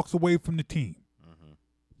Brown walks away from the team. Mm-hmm.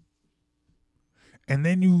 And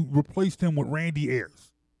then you replaced him with Randy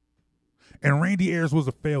Ayers. And Randy Ayers was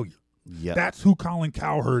a failure. Yep. That's who Colin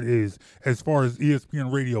Cowherd is as far as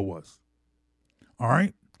ESPN radio was. All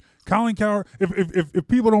right? Colin Cowherd, if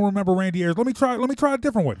people don't remember Randy Ayers, let me try a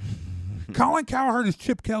different way. Colin Cowherd is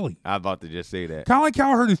Chip Kelly. I was about to just say that. Colin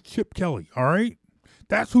Cowherd is Chip Kelly, all right?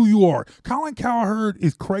 That's who you are. Colin Cowherd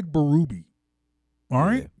is Craig Berube, all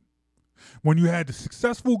right? When you had the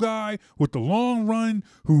successful guy with the long run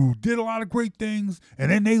who did a lot of great things,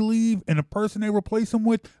 and then they leave, and the person they replace him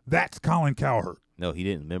with, that's Colin Cowherd. No, he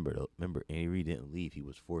didn't remember. Andy Reid didn't leave. He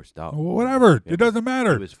was forced out. Well, whatever. It doesn't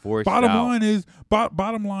matter. He was forced bottom out.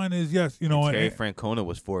 Bottom line is, yes, you know. Terry Francona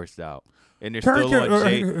was forced out. And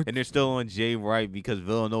they're still on Jay Wright because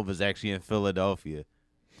Villanova's actually in Philadelphia.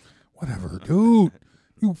 Whatever, dude.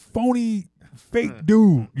 You phony, fake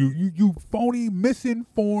dude. You phony,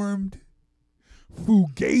 misinformed,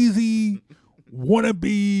 fugazi,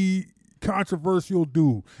 wannabe, controversial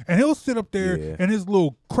dude. And he'll sit up there in his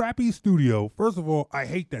little crappy studio. First of all, I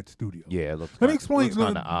hate that studio. Yeah, let me explain. Looks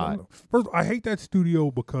kind of odd. First, I hate that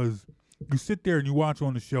studio because you sit there and you watch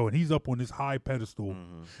on the show, and he's up on this high pedestal,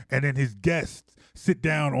 and then his guests sit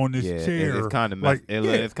down on this chair. It's kind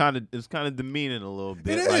of it's kind of demeaning a little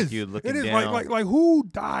bit. It is. Like you're looking down. Like who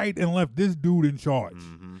died and left this dude in charge?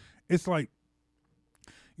 Mm-hmm. It's like,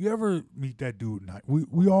 you ever meet that dude?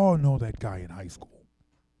 We all know that guy in high school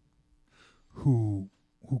who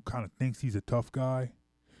kind of thinks he's a tough guy,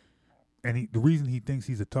 and the reason he thinks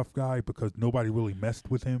he's a tough guy because nobody really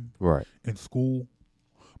messed with him in school.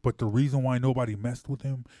 But the reason why nobody messed with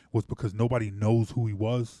him was because nobody knows who he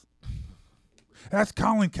was. That's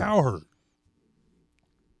Colin Cowherd.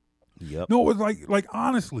 Yep. No, it's like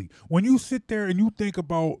honestly, when you sit there and you think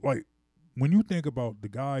about the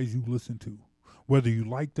guys you listen to, whether you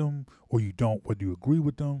like them or you don't, whether you agree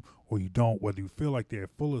with them or you don't, whether you feel like they're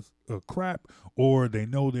full of crap or they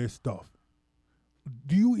know their stuff,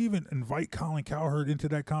 do you even invite Colin Cowherd into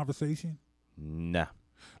that conversation? Nah.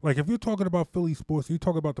 Like, if you're talking about Philly sports, you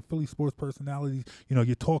talk about the Philly sports personalities, you know,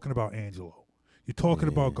 you're talking about Angelo. You're talking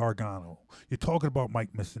about Gargano. You're talking about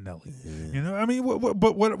Mike Missinelli. Yeah. You know, I mean,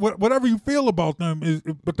 but whatever you feel about them is,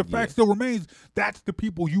 but the fact still remains, that's the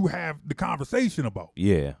people you have the conversation about.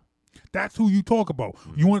 Yeah. That's who you talk about.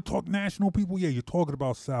 You want to talk national people? Yeah, you're talking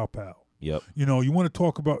about Sal Pal. Yep. You know, you want to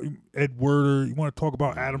talk about Ed Werder. You want to talk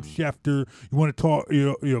about Adam Schefter. You want to talk,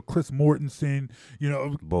 Chris Mortensen. You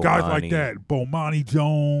know, guys like that. Bomani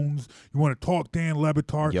Jones. You want to talk Dan Le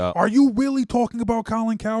Batard. Yep. Are you really talking about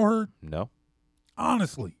Colin Cowherd? No.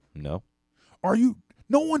 Honestly. No. Are you?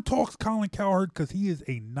 No one talks Colin Cowherd because he is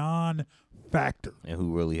a non-factor. And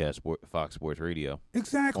who really has Fox Sports Radio?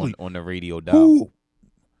 Exactly. On the radio dial.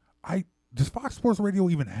 Does Fox Sports Radio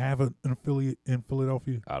even have an affiliate in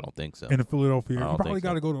Philadelphia? I don't think so. In Philadelphia, you probably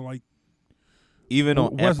got to go to like. Even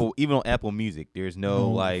on Apple Music, there's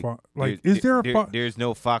no there's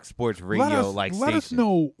no Fox Sports Radio let station. us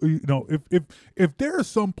know, if there is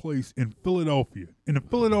some place in Philadelphia, in the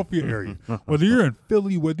Philadelphia area, whether you're in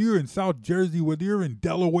Philly, whether you're in South Jersey, whether you're in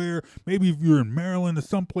Delaware, maybe if you're in Maryland or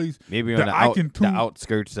someplace, maybe on the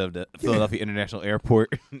outskirts of the Philadelphia International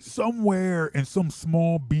Airport, somewhere in some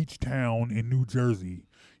small beach town in New Jersey,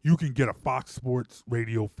 you can get a Fox Sports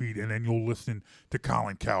Radio feed, and then you'll listen to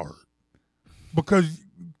Colin Cowherd. Because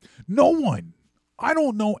I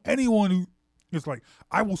don't know anyone who is like,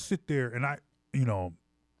 I will sit there and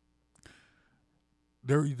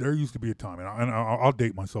there used to be a time, and I'll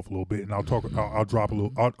date myself a little bit, and I'll drop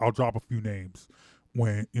a few names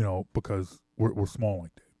when, because we're small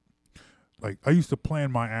like that. Like, I used to plan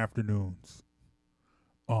my afternoons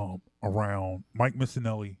around Mike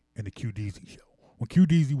Missinelli and the Q Deasy show. When Q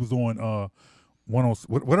Deasy was on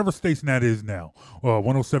whatever station that is now,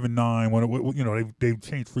 107.9. They've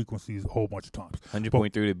changed frequencies a whole bunch of times.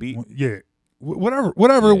 100.3 The Beat. Yeah, whatever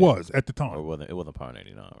it was at the time. Or it wasn't Power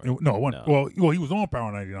 99. Right? It wasn't. No. Well, he was on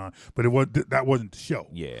Power 99, but that wasn't the show.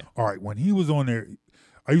 Yeah. All right. When he was on there,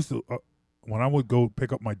 I used to when I would go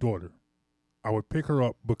pick up my daughter, I would pick her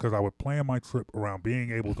up because I would plan my trip around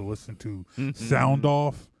being able to listen to Sound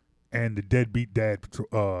Off and the Deadbeat Dad.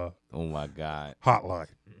 Oh my God. Hotline.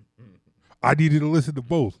 I needed to listen to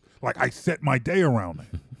both. Like, I set my day around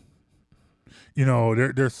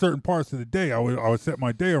that. There's certain parts of the day I would set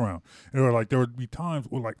my day around. And there would be times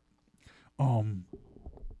where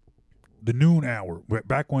the noon hour,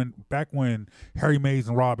 back when Harry Mays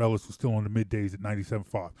and Rob Ellis was still on the middays at 97.5.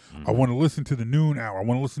 Mm-hmm. I want to listen to the noon hour. I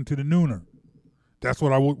want to listen to the nooner. That's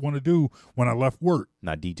what I would want to do when I left work.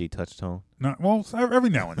 Not DJ Touchtone?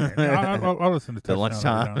 Every now and then. I'll listen to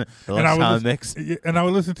Touchtone. The lunchtime mix. And I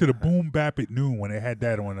would listen to the Boom Bap at noon when they had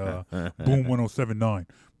that on Boom 107.9.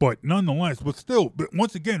 But nonetheless,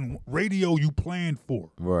 once again, radio you planned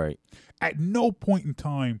for. Right. At no point in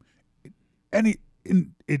time, at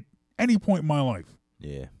any point in my life,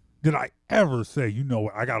 did I ever say,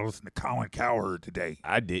 I got to listen to Colin Cowherd today?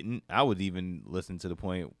 I didn't. I would even listen to the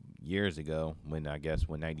point years ago when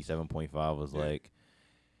 97.5 was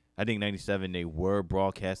I think 97 they were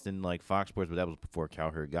broadcasting like Fox Sports, but that was before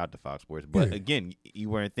Cowherd got to Fox Sports. But again,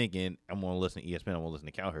 you weren't thinking, I'm going to listen to ESPN, I'm going to listen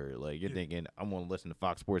to Cowherd. Like, you're thinking, I'm going to listen to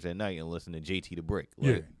Fox Sports at night and listen to JT the Brick.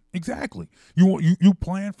 Like, exactly. You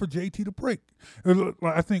plan for JT the Brick.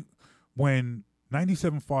 I think when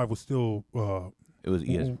 97.5 was still it was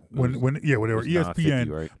ESPN. When they were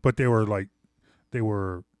ESPN, right? But they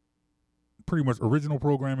were pretty much original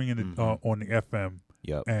programming in the, on the FM.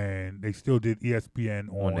 Yep. And they still did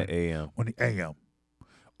ESPN on the AM. On the AM.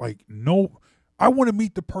 I want to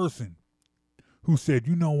meet the person who said,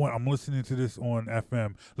 you know what, I'm listening to this on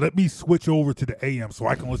FM. Let me switch over to the AM so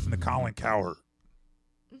I can listen to Colin Cowherd.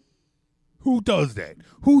 Who does that?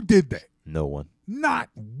 Who did that? No one. Not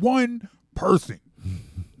one person.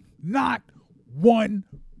 Not one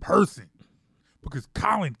person. Because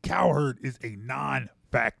Colin Cowherd is a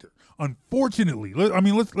non-factor. Unfortunately,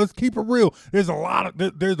 let's keep it real. There's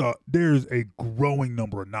a growing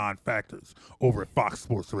number of non-factors over at Fox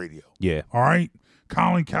Sports Radio. Yeah. All right?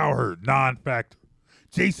 Colin Cowherd, non-factor.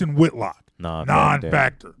 Jason Whitlock,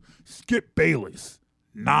 non-factor. Skip Bayless,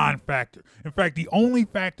 non-factor. In fact, the only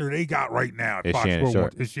factor they got right now at Fox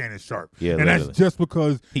Sports is Shannon Sharpe. Yeah, and that's just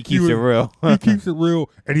because he keeps it real. He keeps it real,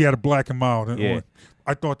 and he had a black and mild. Yeah.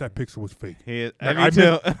 I thought that picture was fake.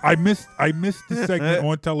 I missed the segment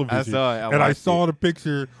on television. I saw it. I saw the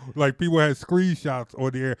picture. Like, people had screenshots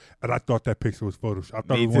on the air, and I thought that picture was Photoshop. I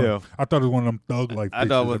thought it was one of them thug-like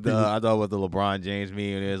pictures. I thought it was the LeBron James meme.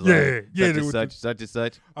 And it was such and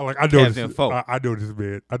such. I know this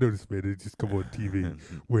man. It just come on TV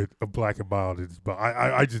with a black and mild.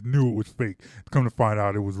 I just knew it was fake. Come to find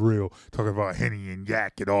out, it was real. Talking about Henny and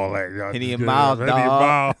Yak and all that. Henny and Mild,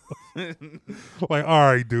 dog. Like, all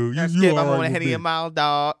right, dude. You all right? Henny and Mild,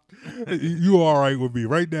 dog. You all right with me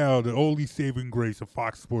right now? The only saving grace of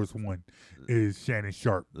Fox Sports 1 is Shannon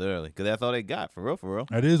Sharpe. Literally, because that's all they got, for real.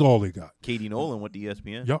 That is all they got. Katie Nolan went to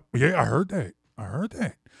ESPN. Yep. Yeah, I heard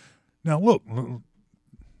that. Now look.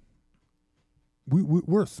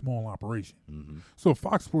 we're a small operation. Mm-hmm. So if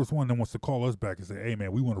Fox Sports 1 then wants to call us back and say, hey,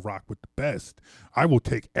 man, we want to rock with the best, I will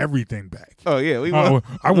take everything back. Oh, yeah. We will.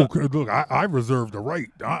 I will. Look, I reserve the right.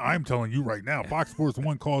 I'm telling you right now, Fox Sports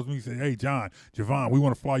 1 calls me and says, hey, Javon, we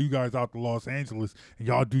want to fly you guys out to Los Angeles and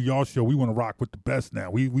y'all do y'all show. We want to rock with the best now.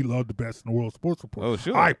 We love the best in the world sports report. Oh,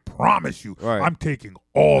 sure. I promise you, right. I'm taking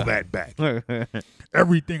all that back.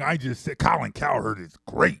 Everything I just said, Colin Cowherd is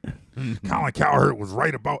great. Colin Cowherd was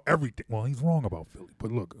right about everything. Well, he's wrong about Philly.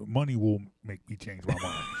 But look, money will make me change my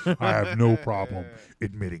mind. I have no problem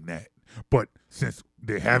admitting that. But since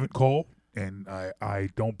they haven't called, and I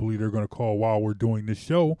don't believe they're going to call while we're doing this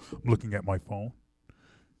show, I'm looking at my phone.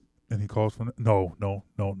 Any calls from them?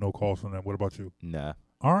 No calls from them. What about you? Nah.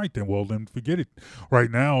 All right, then. Well, then forget it.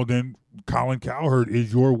 Right now, then Colin Cowherd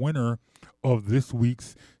is your winner of this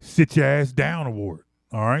week's Sit Your Ass Down Award.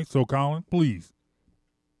 All right, so Colin, please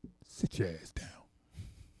sit your ass down.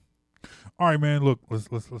 All right, man. Look, let's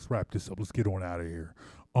wrap this up. Let's get on out of here.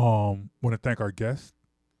 Want to thank our guest,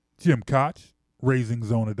 Jim Koch,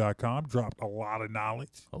 RaisingZona.com. Dropped a lot of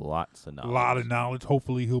knowledge. Lots of knowledge. A lot of knowledge.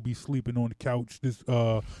 Hopefully, he'll be sleeping on the couch this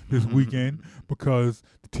weekend because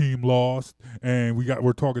the team lost, and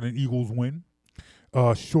we're talking an Eagles win.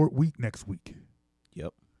 Short week next week.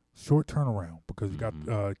 Yep. Short turnaround because you got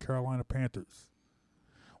Carolina Panthers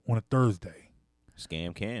on a Thursday.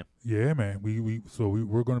 Scam Cam. Yeah, man.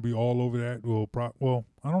 We're going to be all over that. Well,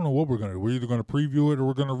 I don't know what we're going to do. We're either going to preview it or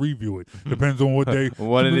we're going to review it. Depends on what day.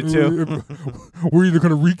 One of the two. We're either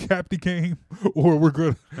going to recap the game or we're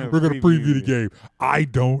going to preview the game. I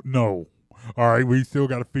don't know. All right, we still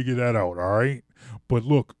got to figure that out. All right, but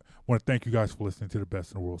look, I want to thank you guys for listening to the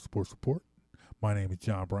Best in the World Sports Report. My name is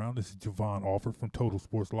John Brown. This is Javon Alford from Total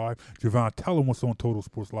Sports Live. Javon, tell them what's on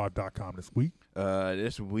TotalSportsLive.com this week.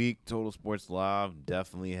 This week, Total Sports Live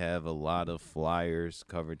definitely have a lot of Flyers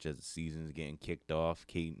coverage as the season's getting kicked off.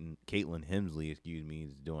 Caitlin Hemsley, is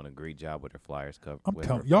doing a great job with her Flyers coverage. I'm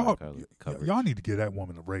telling y'all need to give that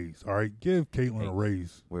woman a raise. All right, give Caitlin a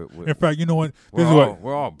raise. In fact, you know what?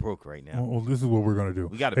 We're all broke right now. Well, this is what we're gonna do.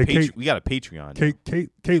 We got a Patreon.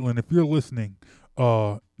 Caitlin, if you're listening,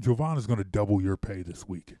 Jovan is going to double your pay this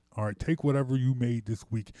week. All right, take whatever you made this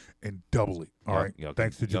week and double it. All right,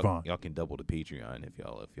 thanks to Jovan. Y'all can double the Patreon if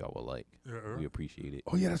y'all would like. We appreciate it.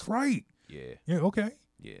 Oh yeah, that's right. Yeah. Yeah. Okay.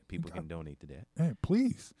 Yeah, people can donate to that. Hey,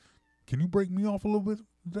 please. Can you break me off a little bit?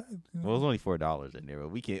 Well, it's only $4 in there, but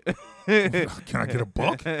we can't. Can I get a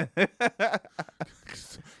buck?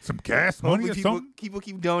 Some gas money or something? People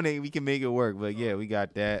keep donating. We can make it work. But yeah, we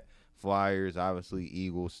got that. Flyers, obviously,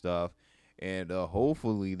 Eagles stuff. And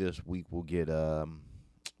hopefully this week we'll get a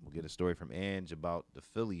story from Ange about the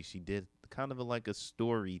Phillies. She did kind of like a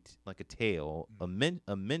story, like a tale, a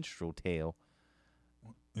minstrel tale.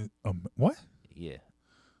 What? Yeah.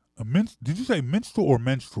 Did you say minstrel or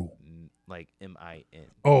menstrual? Like M-I-N.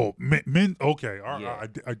 Oh, okay.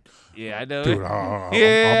 Yeah. I know. Dude,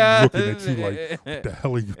 I'm looking at you like, what the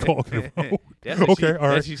hell are you talking about? That's all right.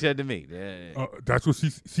 That she said to me. That's what she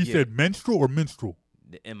said. Menstrual or minstrel?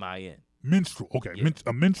 The M-I-N. Minstrel, okay, yeah.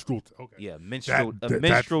 A minstrel, okay, yeah, minstrel,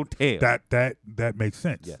 minstrel tale. That makes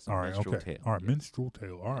sense. Yes, all right, okay, tale. all right, yes. Minstrel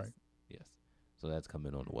tale. All right, yes. So that's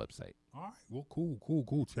coming on the website. All right, well,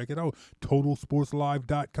 cool. Check it out,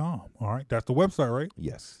 TotalSportsLive.com. All right, that's the website, right?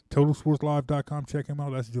 Yes. TotalSportsLive.com. Check him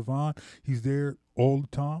out. That's Javon. He's there all the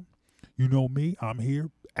time. You know me. I'm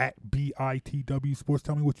here at BITW Sports.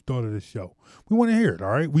 Tell me what you thought of this show. We want to hear it,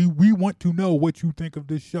 all right? We want to know what you think of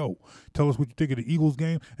this show. Tell us what you think of the Eagles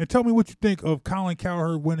game, and tell me what you think of Colin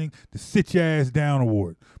Cowherd winning the Sit Your Ass Down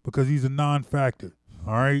Award because he's a non-factor,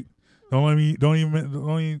 all right? I don't even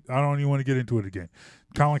want to get into it again.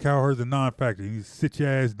 Colin Cowherd's a non-factor. He needs to sit your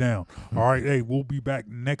ass down. All right, hey, we'll be back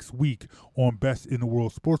next week on Best in the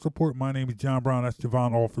World Sports Report. My name is John Brown. That's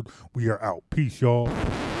Javon Alford. We are out. Peace, y'all.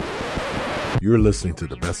 You're listening to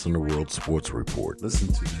the Best in the World Sports Report.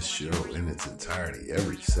 Listen to this show in its entirety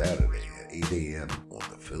every Saturday at 8 a.m. on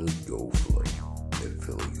the Philly Go Flow at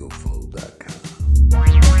phillygoflow.com.